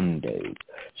Sundays.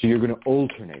 So you're going to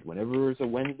alternate. Whenever it's a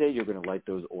Wednesday, you're going to light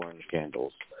those orange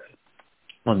candles.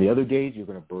 On the other days, you're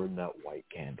going to burn that white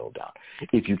candle down.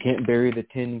 If you can't bury the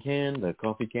tin can, the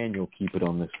coffee can, you'll keep it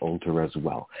on this altar as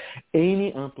well.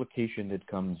 Any application that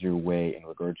comes your way in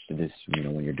regards to this,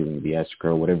 when you're doing the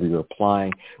escrow, whatever you're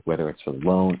applying, whether it's for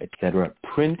loan, etc.,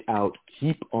 print out,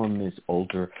 keep on this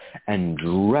altar, and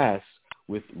dress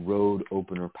with road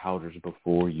opener powders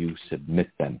before you submit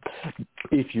them.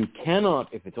 If you cannot,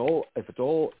 if it's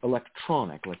all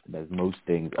electronic, like as most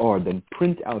things are, then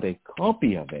print out a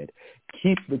copy of it.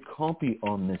 Keep the copy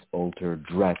on this altar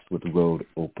dressed with road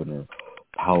opener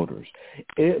powders.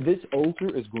 This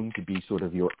altar is going to be sort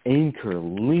of your anchor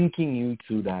linking you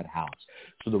to that house.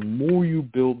 So the more you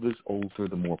build this altar,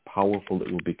 the more powerful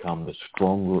it will become, the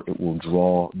stronger it will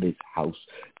draw this house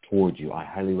towards you. I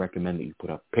highly recommend that you put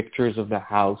up pictures of the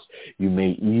house. You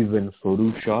may even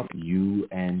Photoshop you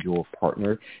and your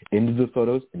partner into the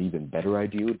photos. An even better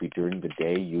idea would be during the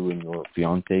day, you and your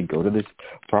fiance go to this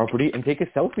property and take a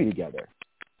selfie together.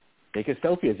 Take a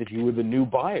selfie as if you were the new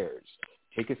buyers.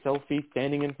 Take a selfie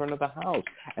standing in front of the house,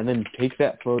 and then take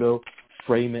that photo,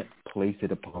 frame it, place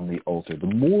it upon the altar. The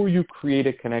more you create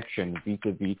a connection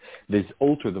vis-a-vis this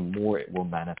altar, the more it will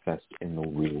manifest in the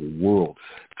real world.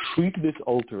 Treat this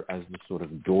altar as the sort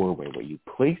of doorway. What you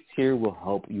place here will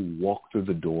help you walk through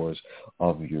the doors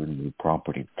of your new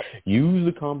property. Use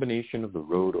the combination of the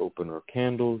road opener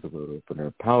candles, the road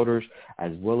opener powders,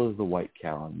 as well as the white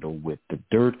candle with the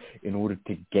dirt in order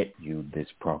to get you this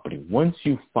property. Once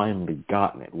you've finally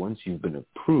gotten it, once you've been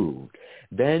approved,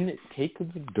 then take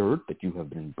the dirt that you have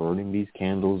been burning these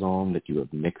candles on, that you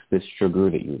have mixed this sugar,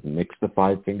 that you have mixed the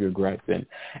 5-finger grass in,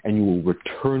 and you will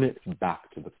return it back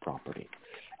to the property.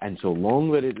 And so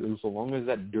long as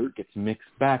that dirt gets mixed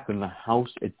back, then the house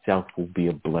itself will be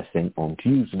a blessing onto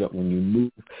you, so that when you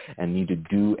move and need to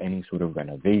do any sort of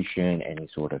renovation, any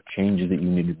sort of changes that you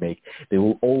need to make, they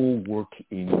will all work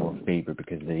in your favor,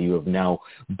 because you have now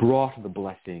brought the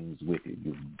blessings with you.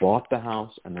 You've bought the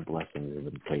house, and the blessings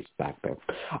have been placed back there.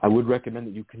 I would recommend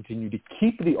that you continue to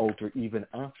keep the altar even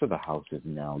after the house is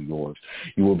now yours.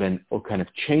 You will then kind of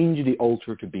change the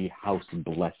altar to be house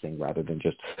blessing rather than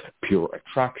just pure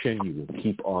attraction. You will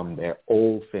keep on there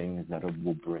all things that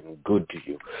will bring good to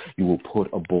you. You will put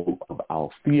a bowl of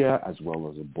althea as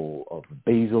well as a bowl of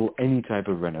basil. Any type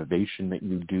of renovation that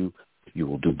you do, you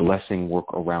will do blessing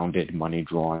work around it, money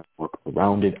drawing work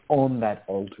around it on that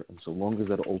altar. And so long as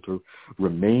that altar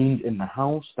remains in the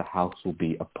house will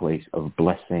be a place of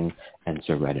blessing and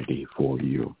serenity for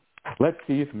you. Let's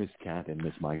see if Miss Kat and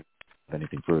Miss Mike have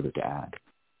anything further to add.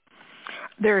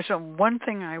 There's one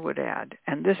thing I would add,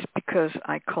 and this because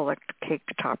I collect cake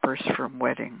toppers from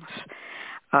weddings.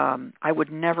 I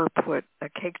would never put a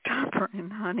cake topper in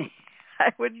honey.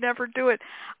 I would never do it.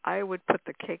 I would put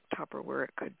the cake topper where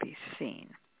it could be seen.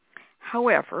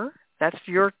 However, that's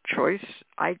your choice.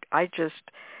 I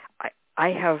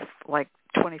have like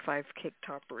 25 cake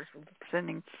toppers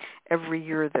sending every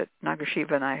year that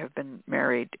Nagashiva and I have been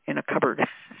married in a cupboard.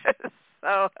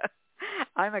 So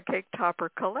I'm a cake topper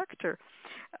collector.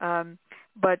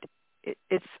 But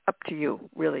it's up to you,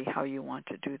 really, how you want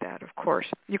to do that, of course.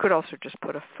 You could also just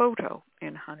put a photo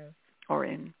in honey or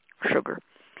in sugar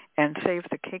and save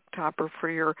the cake topper for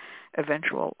your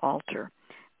eventual altar.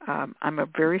 I'm a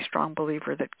very strong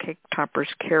believer that cake toppers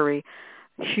carry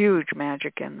huge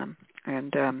magic in them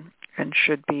and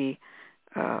should be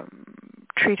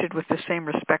treated with the same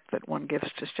respect that one gives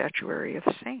to statuary of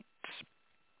saints.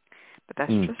 But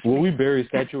that's just well, we bury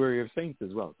statuary of saints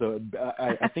as well. So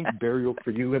I think burial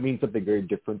for you, that means something very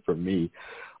different from me.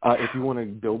 If you want to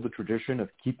build the tradition of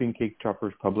keeping cake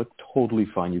toppers public, totally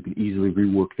fine. You can easily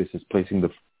rework this as placing the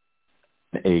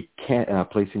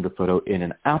photo in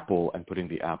an apple and putting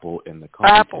the apple in the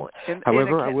coffee apple.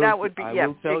 However, that would be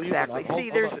exactly. See,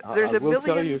 there's a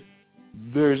million.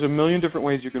 There's a million different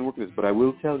ways you can work this, but I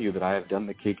will tell you that I have done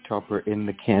the cake topper in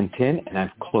the canteen, and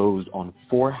I've closed on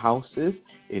 4 houses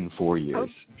in 4 years.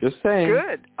 Oh, just saying.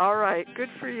 Good. All right. Good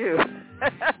for you.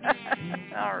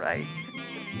 All right.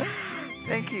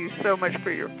 Thank you so much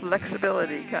for your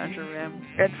flexibility, Conjuram,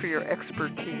 and for your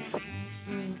expertise.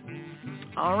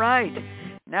 All right.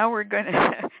 Now we're going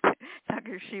to,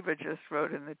 Sheba just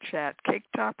wrote in the chat, Cake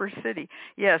Topper City.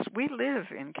 Yes, we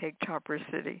live in Cake Topper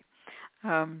City.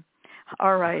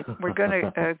 All right, we're going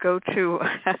to go to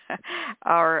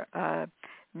our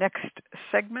next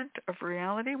segment of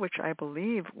reality, which I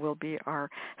believe will be our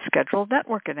scheduled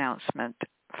network announcement,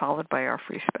 followed by our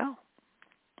free spell.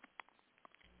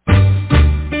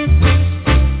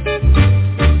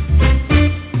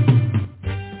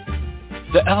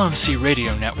 The LMC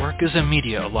Radio Network is a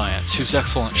media alliance whose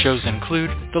excellent shows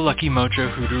include The Lucky Mojo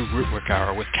Hoodoo Rootwork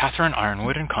Hour with Catherine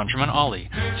Ironwood and Conjurman Ollie,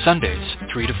 Sundays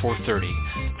 3 to 4:30.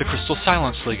 The Crystal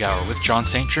Silence League Hour with John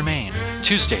St. Germain,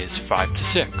 Tuesdays 5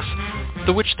 to 6.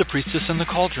 The Witch, the Priestess, and the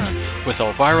Cauldron with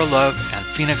Elvira Love and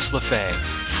Phoenix LaFay,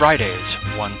 Fridays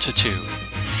 1 to 2.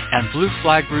 And Blue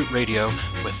Flag Root Radio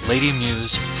with Lady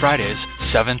Muse, Fridays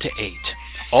 7 to 8.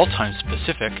 All times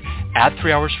Pacific, add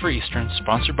 3 hours for Eastern,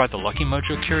 sponsored by the Lucky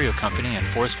Mojo Curio Company in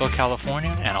Forestville, California,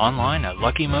 and online at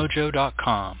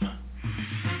luckymojo.com.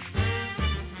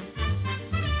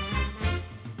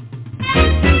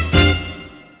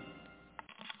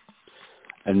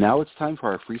 And now it's time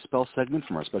for our free spell segment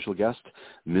from our special guest,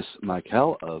 Miss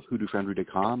Michaele of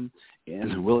hoodoofoundry.com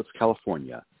in Willits,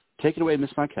 California. Take it away,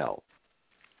 Miss Michaele.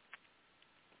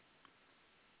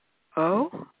 Oh,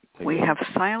 we have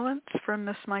silence from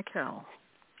Miss Michaele.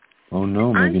 Oh,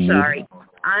 no.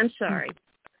 I'm sorry.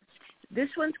 This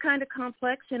one's kind of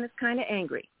complex and it's kind of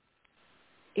angry.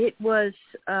 It would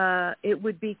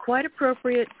be quite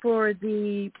appropriate for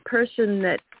the person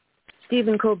that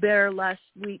Stephen Colbert last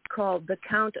week called the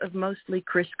Count of Mostly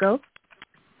Crisco.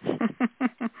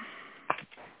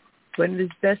 One of his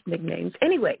best nicknames.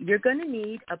 Anyway, you're going to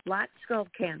need a black skull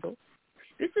candle.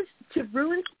 This is to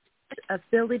ruin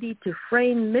ability to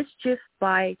frame mischief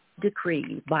by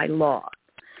decree, by law.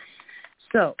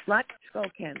 So, black skull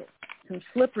candle, some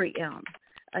slippery elm,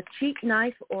 a cheap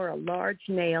knife or a large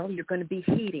nail. You're going to be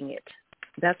heating it.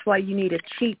 That's why you need a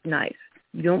cheap knife.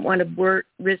 You don't want to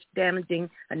risk damaging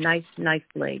a nice knife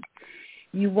blade.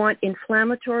 You want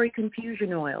inflammatory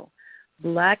confusion oil,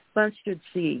 black mustard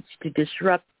seeds to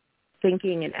disrupt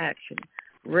thinking and action,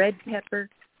 red pepper,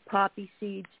 poppy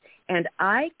seeds, and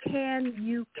I can,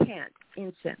 you can't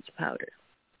incense powder,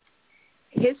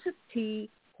 hyssop tea,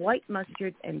 white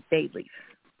mustard, and bay leaf.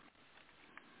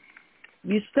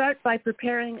 You start by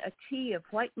preparing a tea of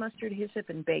white mustard, hyssop,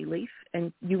 and bay leaf,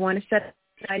 and you want to set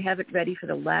aside, have it ready for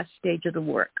the last stage of the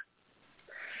work.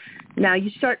 Now you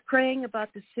start praying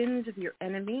about the sins of your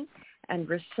enemy and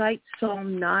recite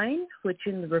Psalm 9, which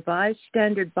in the Revised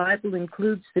Standard Bible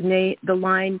includes the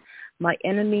line, "My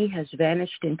enemy has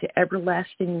vanished into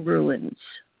everlasting ruins."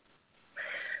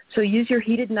 So use your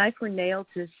heated knife or nail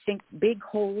to sink big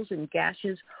holes and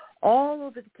gashes all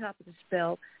over the top of the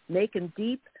spell. Make them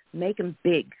deep, make them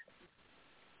big.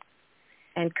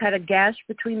 And cut a gash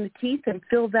between the teeth and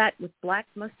fill that with black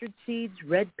mustard seeds,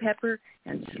 red pepper,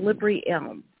 and slippery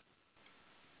elm.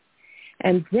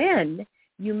 And then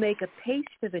you make a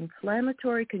paste of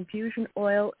inflammatory confusion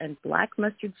oil and black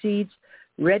mustard seeds,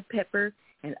 red pepper,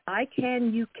 and I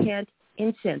can, you can't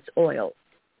incense oil.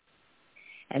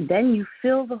 And then you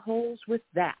fill the holes with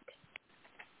that.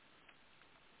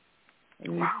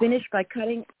 And you finish by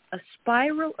cutting a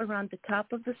spiral around the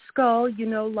top of the skull, you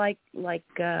know, like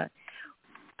in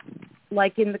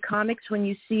the comics when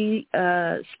you see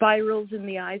spirals in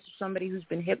the eyes of somebody who's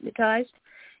been hypnotized.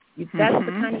 That's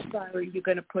the kind of spiral you're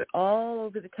going to put all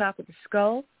over the top of the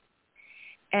skull.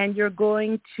 And you're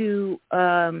going to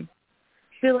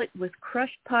fill it with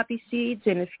crushed poppy seeds.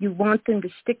 And if you want them to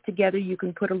stick together, you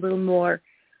can put a little more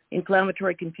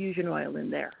inflammatory confusion oil in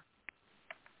there.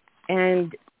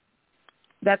 And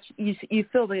that's you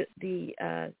fill the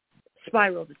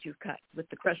spiral that you've cut with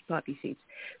the crushed poppy seeds.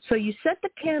 So you set the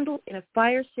candle in a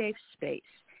fire-safe space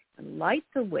and light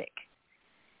the wick.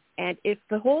 And if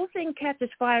the whole thing catches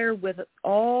fire with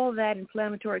all that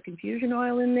inflammatory confusion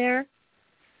oil in there,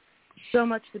 so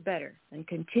much the better. And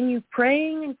continue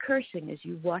praying and cursing as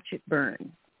you watch it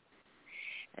burn.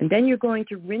 And then you're going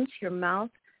to rinse your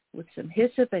mouth with some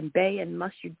hyssop and bay and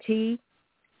mustard tea.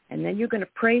 And then you're going to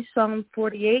pray Psalm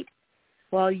 48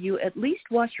 while you at least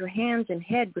wash your hands and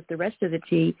head with the rest of the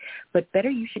tea. But better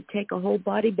you should take a whole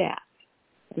body bath.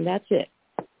 And that's it.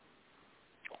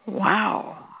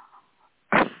 Wow.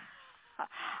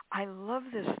 I love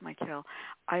this, Michaele.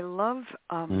 I love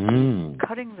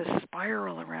cutting the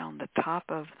spiral around the top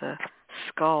of the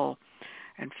skull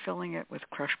and filling it with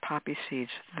crushed poppy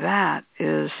seeds. That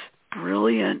is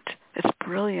brilliant. It's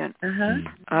brilliant.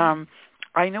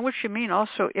 I know what you mean.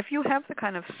 Also, if you have the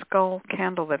kind of skull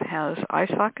candle that has eye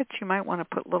sockets, you might want to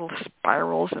put little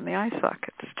spirals in the eye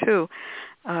sockets too,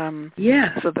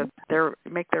 so that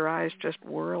make their eyes just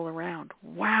whirl around.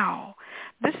 Wow,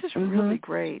 this is really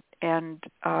great, and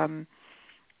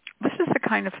this is the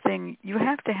kind of thing you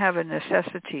have to have a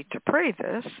necessity to pray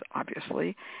this,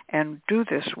 obviously, and do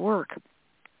this work.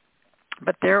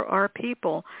 But there are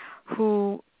people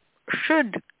who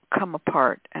should come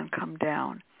apart and come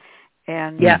down.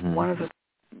 And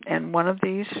one of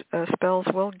these spells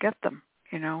will get them.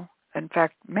 In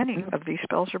fact, many of these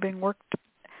spells are being worked.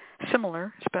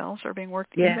 Similar spells are being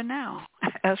worked even now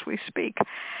as we speak.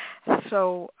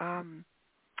 So,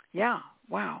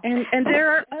 wow. And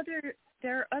there are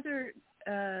other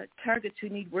targets who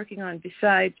need working on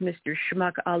besides Mr.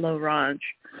 Schmuck a l'Orange.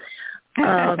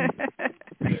 I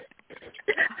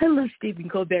love Stephen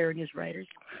Colbert and his writers.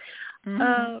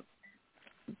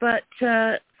 But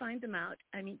find them out.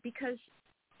 I mean, because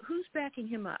who's backing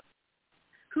him up?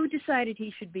 Who decided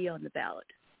he should be on the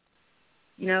ballot?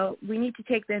 We need to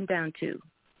take them down too.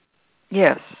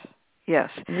 Yes.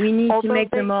 We need to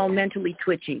make them all mentally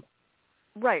twitchy.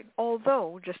 Right.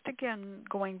 Although, just again,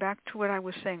 going back to what I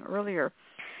was saying earlier,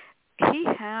 he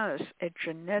has a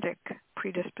genetic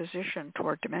predisposition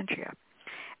toward dementia.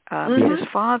 His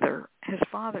father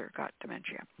got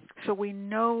dementia, so we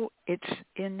know it's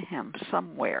in him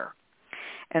somewhere,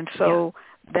 and so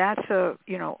that's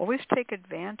always take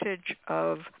advantage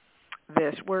of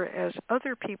this. Whereas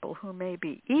other people who may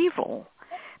be evil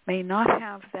may not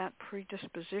have that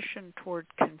predisposition toward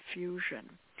confusion.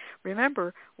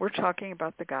 Remember, we're talking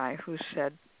about the guy who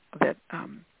said that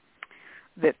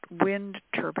that wind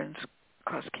turbines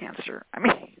cause cancer. I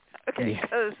mean. Okay,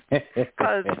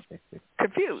 because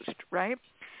confused, right?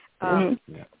 And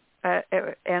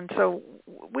so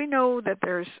we know that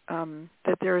there's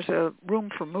a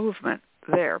room for movement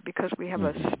there because we have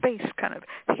a space kind of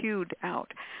hewed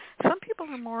out. Some people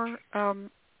are more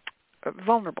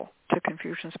vulnerable to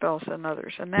confusion spells than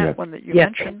others, and that one that you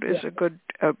mentioned is a good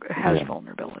has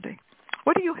vulnerability.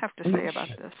 What do you have to say about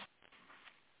this?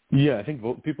 Yeah, I think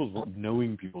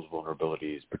knowing people's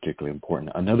vulnerability is particularly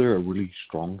important. Another really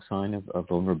strong sign of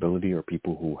vulnerability are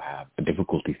people who have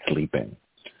difficulty sleeping.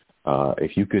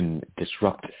 If you can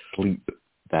disrupt sleep,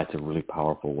 that's a really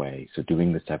powerful way. So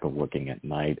doing this type of working at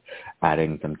night,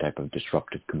 adding some type of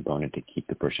disruptive component to keep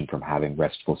the person from having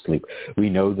restful sleep. We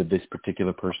know that this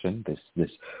particular person, this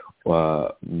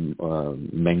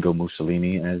Mango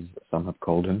Mussolini, as some have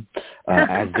called him,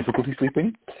 has difficulty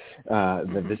sleeping.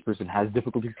 That this person has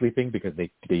difficulty sleeping because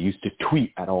they used to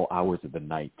tweet at all hours of the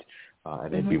night.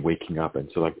 And they'd be waking up. And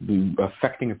so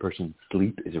affecting a person's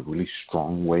sleep is a really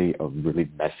strong way of really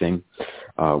messing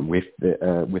with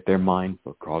their mind,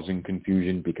 or causing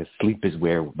confusion, because sleep is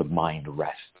where the mind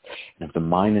rests. And if the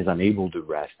mind is unable to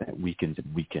rest, then it weakens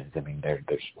and weakens. I mean,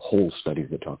 there's whole studies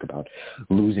that talk about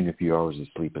losing a few hours of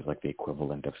sleep is like the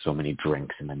equivalent of so many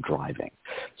drinks and then driving.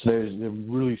 So there's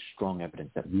really strong evidence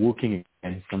that working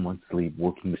against someone's sleep,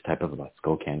 working this type of a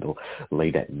skull candle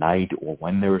late at night or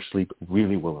when they're asleep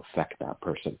really will affect that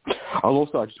person. I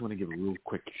just want to give a real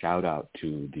quick shout out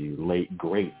to the late,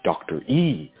 great Dr.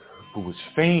 E, who was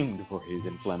famed for his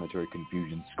inflammatory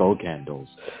confusion skull candles.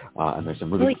 And there's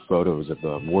some really good photos of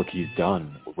the work he's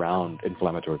done around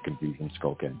inflammatory confusion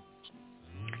skull candles.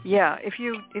 Yeah, if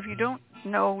you don't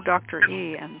know Dr.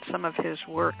 E and some of his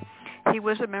work, he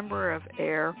was a member of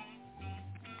AIR,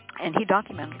 and he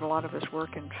documented a lot of his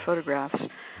work in photographs.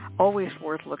 Always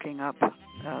worth looking up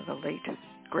the late,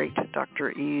 great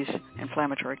Dr. E's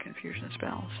inflammatory confusion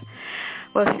spells.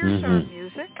 Well, here's our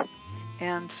music.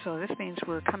 And so this means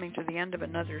we're coming to the end of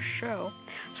another show.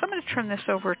 So I'm going to turn this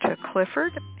over to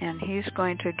Clifford, and he's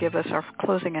going to give us our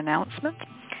closing announcement.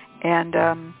 And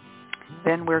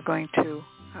then we're going to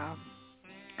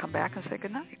come back and say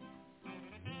goodnight.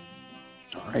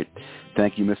 All right.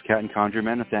 Thank you, Miss Cat and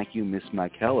ConjureMan, and thank you, Miss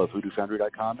Michaele of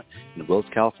HoodooFoundry.com in Willis,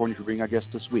 California, for being our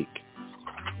guest this week.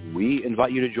 We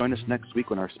invite you to join us next week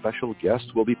when our special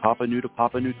guest will be Papa Newt of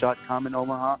PapaNewt.com in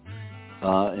Omaha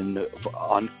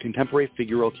on contemporary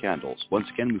figural candles. Once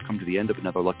again, we've come to the end of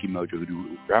another Lucky Mojo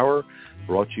Hoodoo Hour,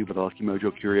 brought to you by the Lucky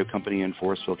Mojo Curio Company in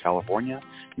Forestville, California.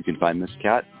 You can find Miss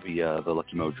Cat via the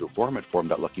Lucky Mojo forum at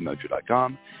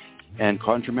forum.luckymojo.com, and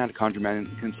ConjureMan at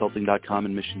ConjureManConsulting.com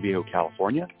in Mission Viejo,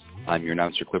 California. I'm your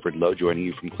announcer, Clifford Lowe, joining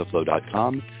you from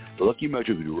CliffLowe.com. The Lucky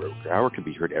Mojo Hoodoo Hour can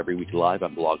be heard every week live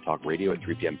on Blog Talk Radio at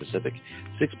 3 p.m. Pacific,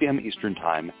 6 p.m. Eastern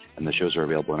Time, and the shows are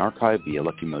available in archive via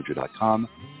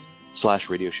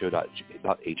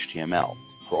luckymojo.com/radioshow.html.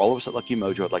 For all of us at Lucky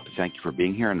Mojo, I'd like to thank you for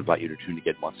being here and invite you to tune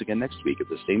again once again next week at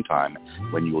the same time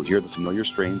when you will hear the familiar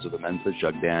strains of the Memphis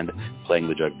Jug Band playing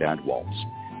the Jug Band Waltz.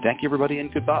 Thank you, everybody, and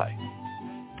goodbye.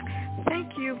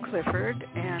 Thank you, Clifford,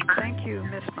 and thank you,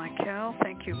 Miss Michaele.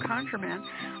 Thank you, ConjureMan.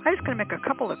 I'm just going to make a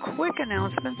couple of quick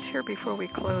announcements here before we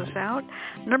close out.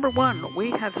 Number one,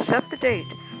 we have set the date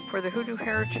for the Hoodoo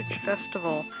Heritage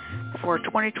Festival for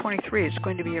 2023. It's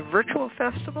going to be a virtual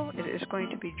festival. It is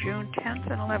going to be June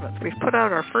 10th and 11th. We've put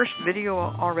out our first video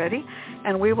already,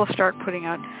 and we will start putting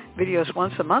out videos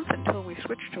once a month until we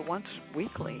switch to once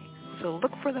weekly. So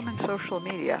look for them in social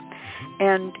media.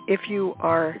 And if you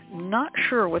are not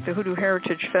sure what the Hoodoo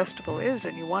Heritage Festival is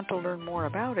and you want to learn more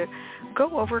about it,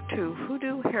 go over to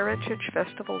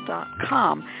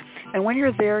hoodooheritagefestival.com. And when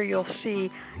you're there, you'll see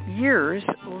years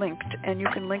linked, and you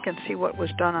can link and see what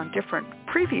was done on different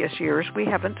previous years. We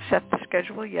haven't set the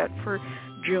schedule yet for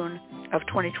June of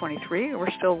 2023.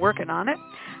 We're still working on it,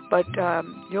 but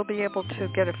you'll be able to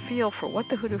get a feel for what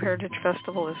the Hoodoo Heritage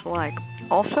Festival is like.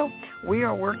 Also, we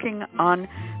are working on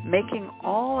making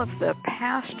all of the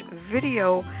past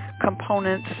video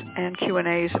components and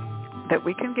Q&As that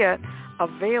we can get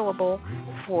available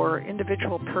for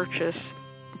individual purchase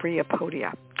via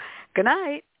Podia. Good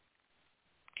night.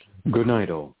 Good night,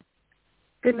 all.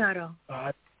 Good night, all.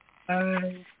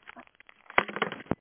 Bye.